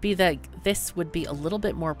 it would be that this would be a little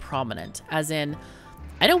bit more prominent, as in,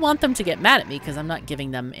 I don't want them to get mad at me because I'm not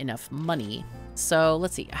giving them enough money. So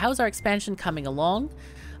let's see, how's our expansion coming along?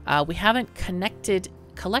 We haven't collected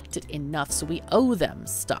enough, so we owe them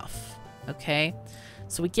stuff. Okay,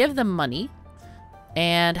 so we give them money.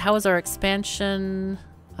 And how is our expansion?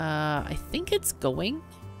 I think it's going.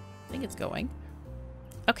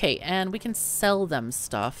 Okay, and we can sell them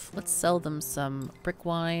stuff. Let's sell them some brick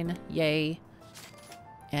wine. Yay.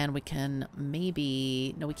 And we can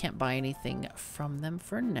maybe... No, we can't buy anything from them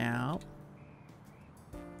for now.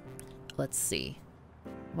 Let's see.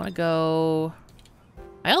 I want to go...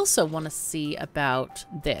 I also want to see about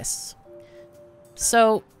this.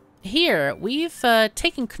 So... Here, we've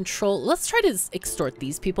taken control. Let's try to extort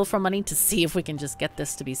these people for money to see if we can just get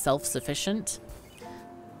this to be self-sufficient.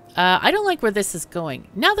 I don't like where this is going.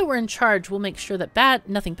 Now that we're in charge, we'll make sure that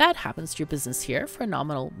nothing bad happens to your business here for a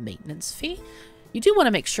nominal maintenance fee. You do want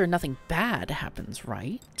to make sure nothing bad happens,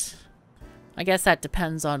 right? I guess that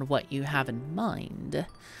depends on what you have in mind.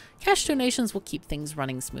 Cash donations will keep things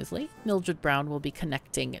running smoothly. Mildred Brown will be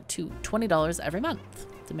connecting to $20 every month.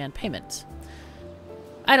 Demand payment.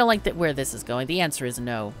 I don't like where this is going. The answer is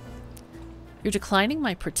no. You're declining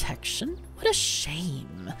my protection? What a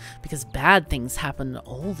shame. Because bad things happen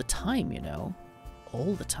all the time, you know.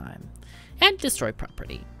 All the time. And destroy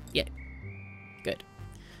property. Yeah. Good.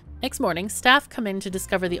 Next morning, staff come in to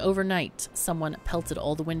discover the overnight someone pelted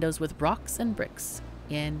all the windows with rocks and bricks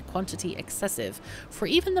in quantity excessive for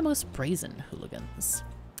even the most brazen hooligans.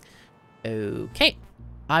 Okay.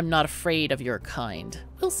 I'm not afraid of your kind.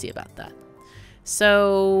 We'll see about that.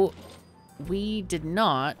 So, we did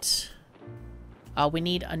not... we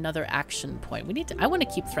need another action point. I want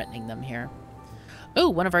to keep threatening them here. Oh,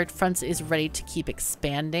 one of our fronts is ready to keep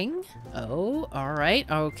expanding. Oh, all right.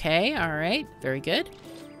 Okay, all right. Very good.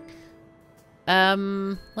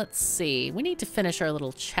 Let's see. We need to finish our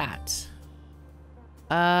little chat.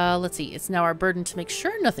 Let's see. It's now our burden to make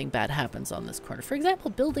sure nothing bad happens on this corner. For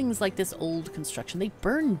example, buildings like this old construction, they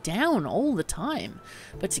burn down all the time.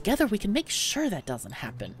 But together we can make sure that doesn't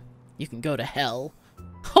happen. You can go to hell.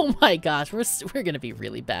 Oh my gosh, we're gonna be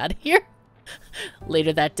really bad here.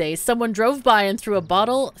 Later that day, someone drove by and threw a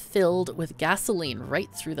bottle filled with gasoline right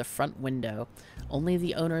through the front window. Only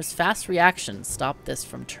the owner's fast reaction stopped this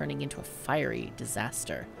from turning into a fiery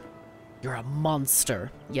disaster. You're a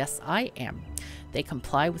monster. Yes, I am. They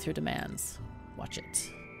comply with your demands. Watch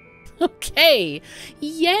it. Okay.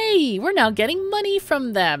 Yay! We're now getting money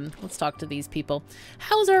from them. Let's talk to these people.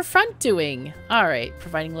 How's our front doing? All right.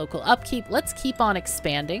 Providing local upkeep. Let's keep on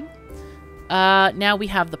expanding. Now we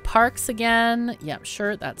have the parks again. Yeah,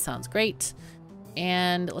 sure. That sounds great.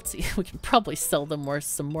 And let's see. We can probably sell them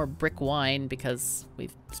some more brick wine because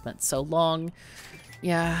we've spent so long.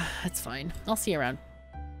 Yeah, that's fine. I'll see you around.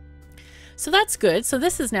 So that's good. So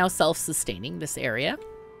this is now self-sustaining, this area.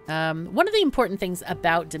 One of the important things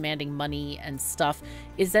about demanding money and stuff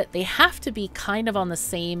is that they have to be kind of on the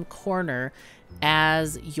same corner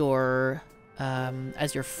as your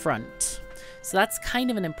front. So that's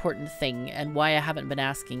kind of an important thing and why I haven't been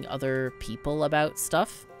asking other people about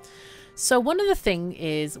stuff. So one of the things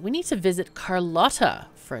is we need to visit Carlotta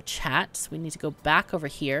for a chat. So we need to go back over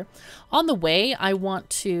here. On the way, I want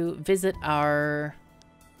to visit our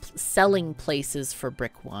selling places for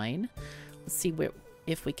brick wine. Let's see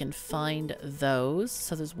if we can find those.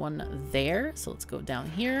 So there's one there. So let's go down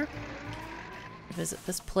here. Visit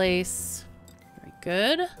this place. Very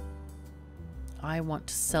good. I want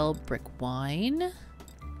to sell brick wine.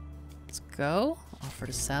 Let's go. Offer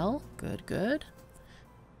to sell. Good, good.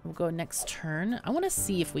 We'll go next turn. I want to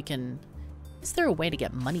see if we can... Is there a way to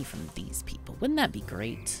get money from these people? Wouldn't that be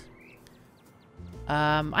great?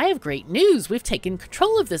 I have great news. We've taken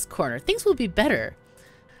control of this corner. Things will be better.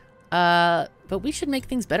 But we should make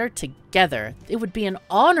things better together. It would be an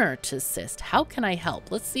honor to assist. How can I help?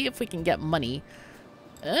 Let's see if we can get money.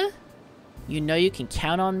 You know you can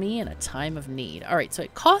count on me in a time of need. All right, so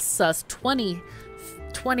it costs us 20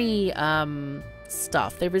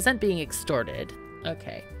 stuff. They resent being extorted.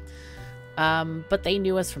 Okay. But they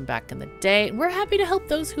knew us from back in the day. We're happy to help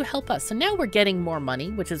those who help us. So now we're getting more money,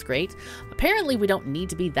 which is great. Apparently we don't need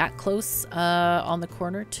to be that close on the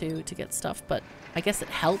corner to get stuff, but I guess it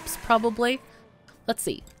helps probably. Let's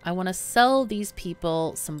see. I want to sell these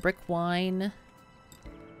people some brick wine.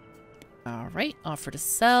 All right, offer to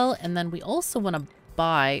sell. And then we also want to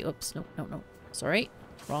buy... Oops, no. Sorry,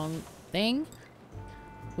 wrong thing.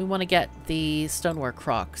 We want to get the stoneware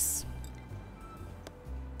crocks.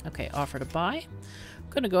 Okay, offer to buy. I'm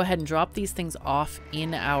going to go ahead and drop these things off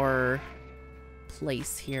in our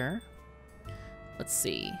place here. Let's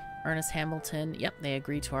see. Ernest Hamilton. Yep, they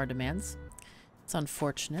agree to our demands. It's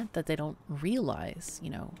unfortunate that they don't realize, you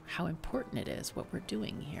know, how important it is what we're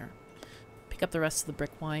doing here. Pick up the rest of the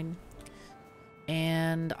brick wine.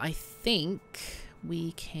 And I think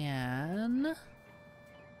we can...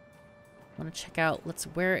 I want to check out,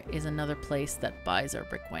 where is another place that buys our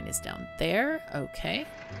brick wine? Is down there. Okay.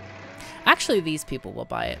 Actually, these people will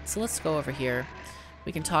buy it. So let's go over here.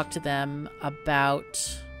 We can talk to them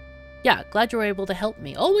about... Yeah, glad you were able to help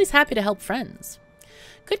me. Always happy to help friends.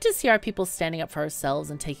 Good to see our people standing up for ourselves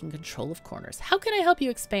and taking control of corners. How can I help you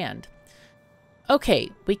expand? Okay,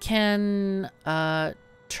 we can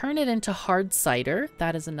turn it into hard cider.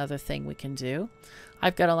 That is another thing we can do.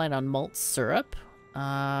 I've got a line on malt syrup.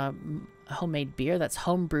 Homemade beer, that's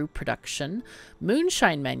homebrew production,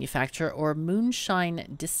 moonshine manufacture, or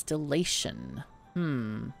moonshine distillation.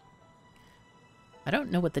 I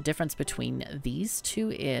don't know what the difference between these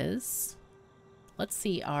two is. Let's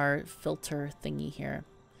see our filter thingy here.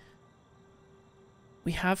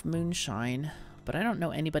 We have moonshine, but I don't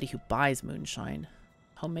know anybody who buys moonshine.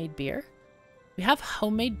 Homemade beer? We have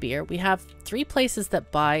homemade beer. We have 3 places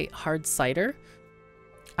that buy hard cider.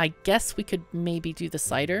 I guess we could maybe do the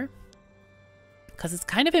cider, because it's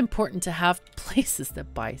kind of important to have places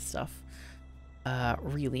that buy stuff.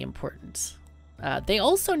 Really important. They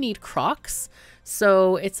also need Crocs,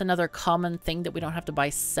 so it's another common thing that we don't have to buy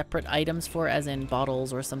separate items for, as in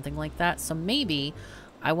bottles or something like that. So maybe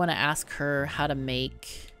I want to ask her how to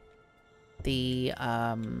make the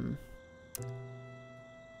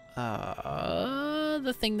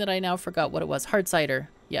thing that I now forgot what it was. Hard cider.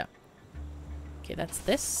 Yeah. Okay, that's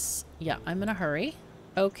this. Yeah, I'm in a hurry.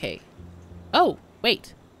 Okay. Oh,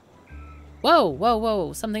 wait. Whoa, whoa,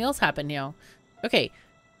 whoa. Something else happened now. Okay.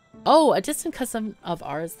 Oh, a distant cousin of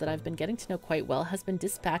ours that I've been getting to know quite well has been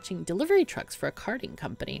dispatching delivery trucks for a carting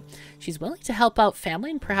company. She's willing to help out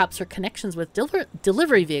family, and perhaps her connections with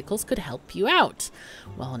delivery vehicles could help you out.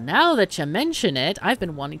 Well, now that you mention it, I've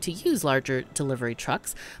been wanting to use larger delivery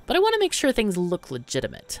trucks, but I want to make sure things look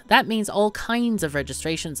legitimate. That means all kinds of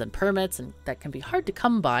registrations and permits, and that can be hard to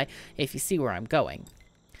come by if you see where I'm going.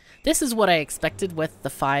 This is what I expected with the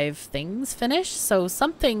 5 things finish, so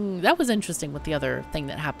something that was interesting with the other thing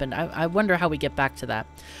that happened. I wonder how we get back to that.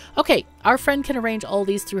 Okay, our friend can arrange all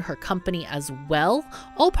these through her company as well,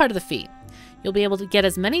 all part of the fee. You'll be able to get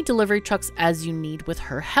as many delivery trucks as you need with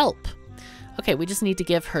her help. Okay, we just need to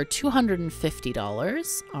give her $250.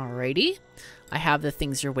 Alrighty. I have the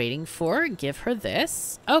things you're waiting for. Give her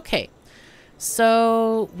this. Okay.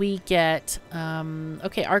 So we get,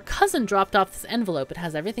 okay, our cousin dropped off this envelope. It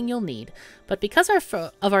has everything you'll need. But because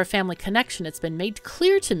of our family connection, it's been made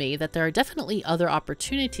clear to me that there are definitely other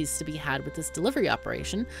opportunities to be had with this delivery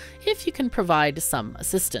operation if you can provide some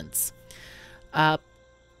assistance.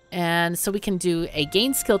 And so we can do a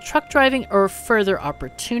gain skill truck driving or further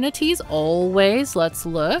opportunities. Always, let's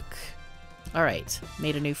look. All right,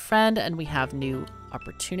 made a new friend and we have new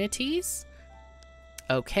opportunities.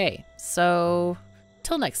 Okay, so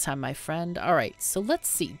till next time, my friend. All right, so let's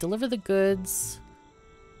see. Deliver the goods.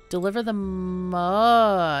 Deliver the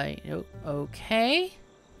okay.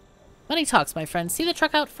 Money talks, my friend. See the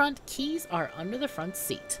truck out front? Keys are under the front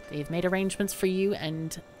seat. They've made arrangements for you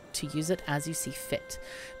and to use it as you see fit.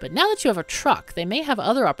 But now that you have a truck, they may have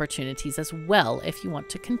other opportunities as well if you want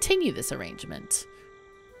to continue this arrangement.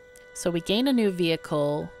 So we gain a new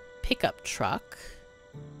vehicle, pickup truck.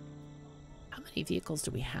 How many vehicles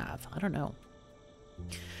do we have? I don't know.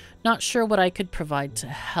 Not sure what I could provide to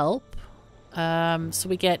help. So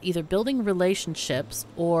we get either building relationships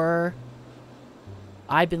or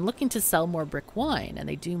I've been looking to sell more brick wine, and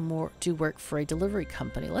they do work for a delivery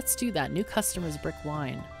company. Let's do that. New customers, brick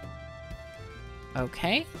wine.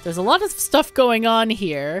 Okay. There's a lot of stuff going on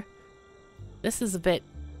here. This is a bit...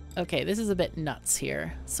 Okay, this is a bit nuts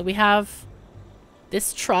here. So we have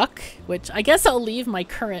this truck, which I guess I'll leave my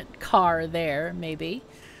current car there, maybe.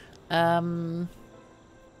 Let's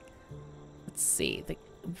see.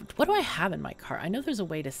 What do I have in my car? I know there's a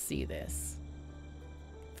way to see this.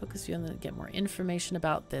 Focus view on the get more information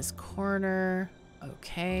about this corner.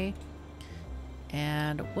 Okay.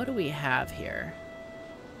 And what do we have here?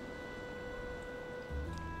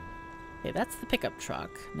 Okay, that's the pickup truck.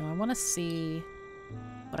 Now I want to see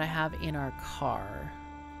what I have in our car.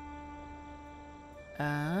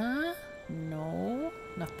 No,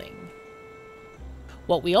 nothing.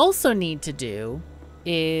 What we also need to do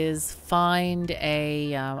is find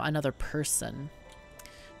a another person.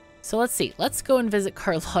 So let's see. Let's go and visit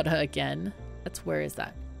Carlotta again. Where is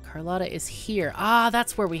that? Carlotta is here. Ah,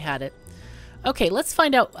 that's where we had it. Okay, let's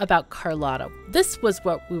find out about Carlotta. This was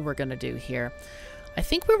what we were going to do here. I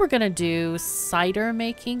think we were going to do cider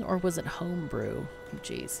making, or was it homebrew? Oh,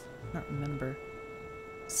 geez. I don't remember.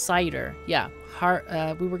 Cider. Yeah.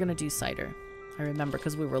 We were going to do cider. I remember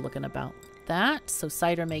because we were looking about that. So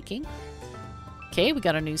cider making. Okay, we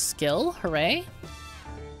got a new skill. Hooray.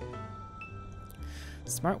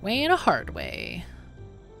 Smart way and a hard way.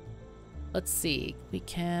 Let's see. We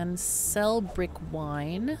can sell brick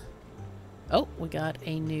wine. Oh, we got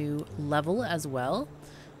a new level as well.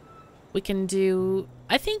 We can do...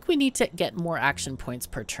 I think we need to get more action points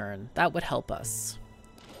per turn. That would help us.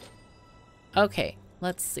 Okay,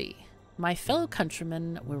 let's see. My fellow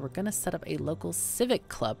countrymen, we were going to set up a local civic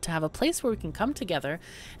club to have a place where we can come together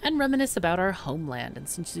and reminisce about our homeland. And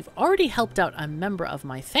since you've already helped out a member of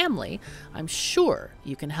my family, I'm sure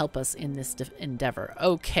you can help us in this endeavor.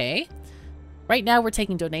 Okay. Right now, we're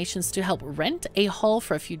taking donations to help rent a hall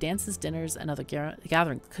for a few dances, dinners, and other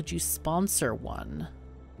gatherings. Could you sponsor one?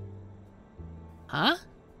 Huh?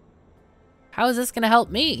 How is this going to help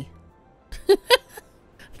me?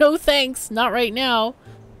 No thanks. Not right now.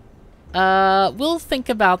 We'll think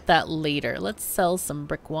about that later. Let's sell some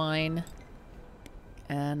brick wine.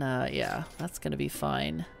 And, yeah, that's going to be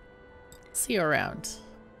fine. See you around.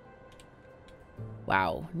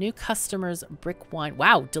 Wow. New customers, brick wine.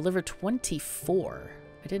 Wow, deliver 24.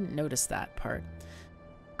 I didn't notice that part.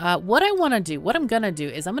 What I want to do, what I'm going to do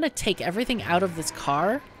is I'm going to take everything out of this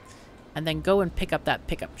car and then go and pick up that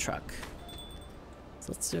pickup truck.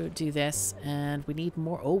 So let's do this. And we need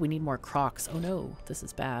more. Oh, we need more Crocs. Oh, no. This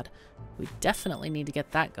is bad. We definitely need to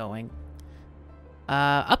get that going.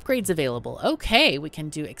 Upgrades available. Okay, we can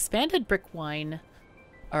do expanded brick wine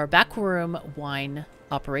or backroom wine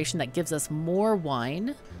operation that gives us more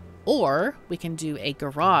wine, or we can do a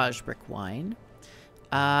garage brick wine.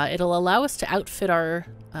 It'll allow us to outfit our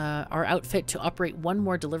outfit to operate one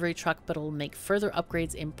more delivery truck, but it'll make further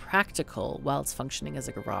upgrades impractical while it's functioning as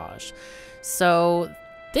a garage. So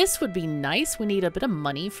this would be nice. We need a bit of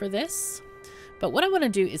money for this. But what I want to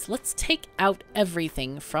do is let's take out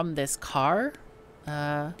everything from this car.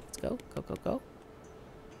 Let's go.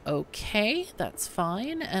 Okay, that's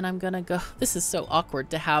fine. And I'm gonna go. This is so awkward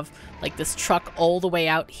to have like this truck all the way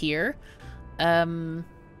out here. But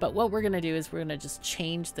what we're gonna do is we're gonna just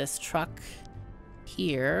change this truck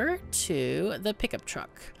here to the pickup truck.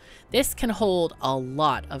 This can hold a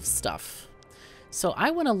lot of stuff. So I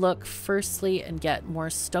want to look firstly and get more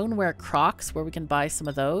stoneware Crocs where we can buy some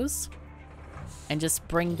of those and just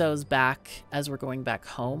bring those back as we're going back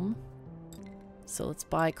home. So let's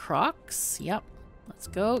buy Crocs. Yep. Let's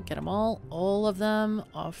go. Get them all of them.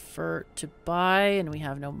 Offer to buy. And we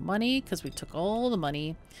have no money because we took all the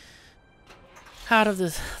money out of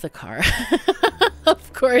the car.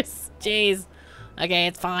 Of course. Jeez. Okay,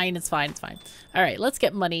 it's fine. It's fine. It's fine. All right, let's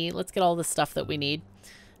get money. Let's get all the stuff that we need.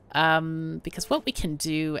 Because what we can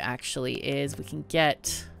do actually is we can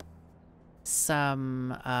get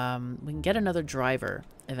some, we can get another driver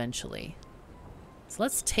eventually. So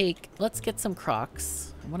let's get some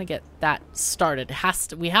Crocs. I want to get that started.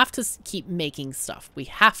 We have to keep making stuff. We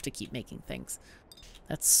have to keep making things.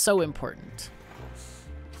 That's so important.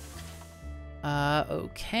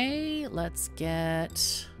 Okay, let's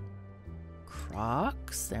get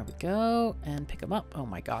Crocs. There we go. And pick them up. Oh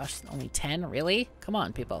my gosh, only 10? Really? Come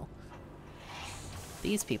on, people.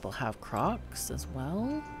 These people have Crocs as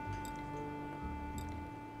well.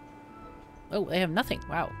 Oh, they have nothing.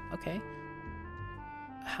 Wow, okay.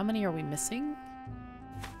 How many are we missing?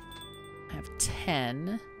 I have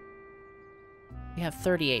 10. We have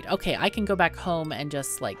 38. Okay, I can go back home and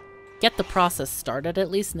just like get the process started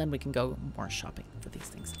at least, and then we can go more shopping for these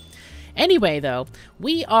things. Anyway, though,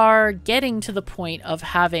 we are getting to the point of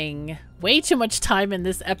having way too much time in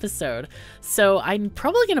this episode. So I'm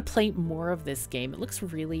probably going to play more of this game. It looks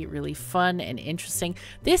really, really fun and interesting.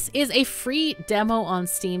 This is a free demo on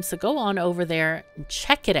Steam, so go on over there and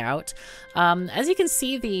check it out. As you can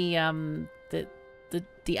see, the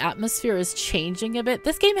atmosphere is changing a bit.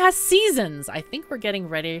 This game has seasons. I think we're getting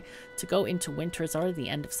ready to go into winter. It's already the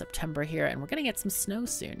end of September here, and we're going to get some snow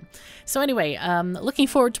soon. So anyway, looking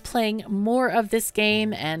forward to playing more of this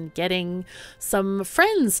game and getting some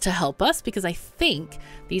friends to help us, because I think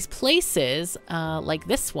these places, like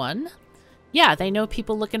this one, yeah, they know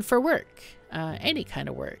people looking for work, any kind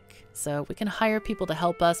of work. So we can hire people to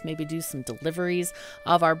help us, maybe do some deliveries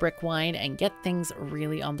of our brick wine and get things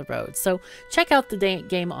really on the road. So check out the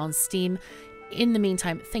game on Steam. In the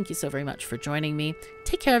meantime, thank you so very much for joining me.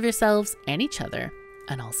 Take care of yourselves and each other,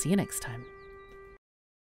 and I'll see you next time.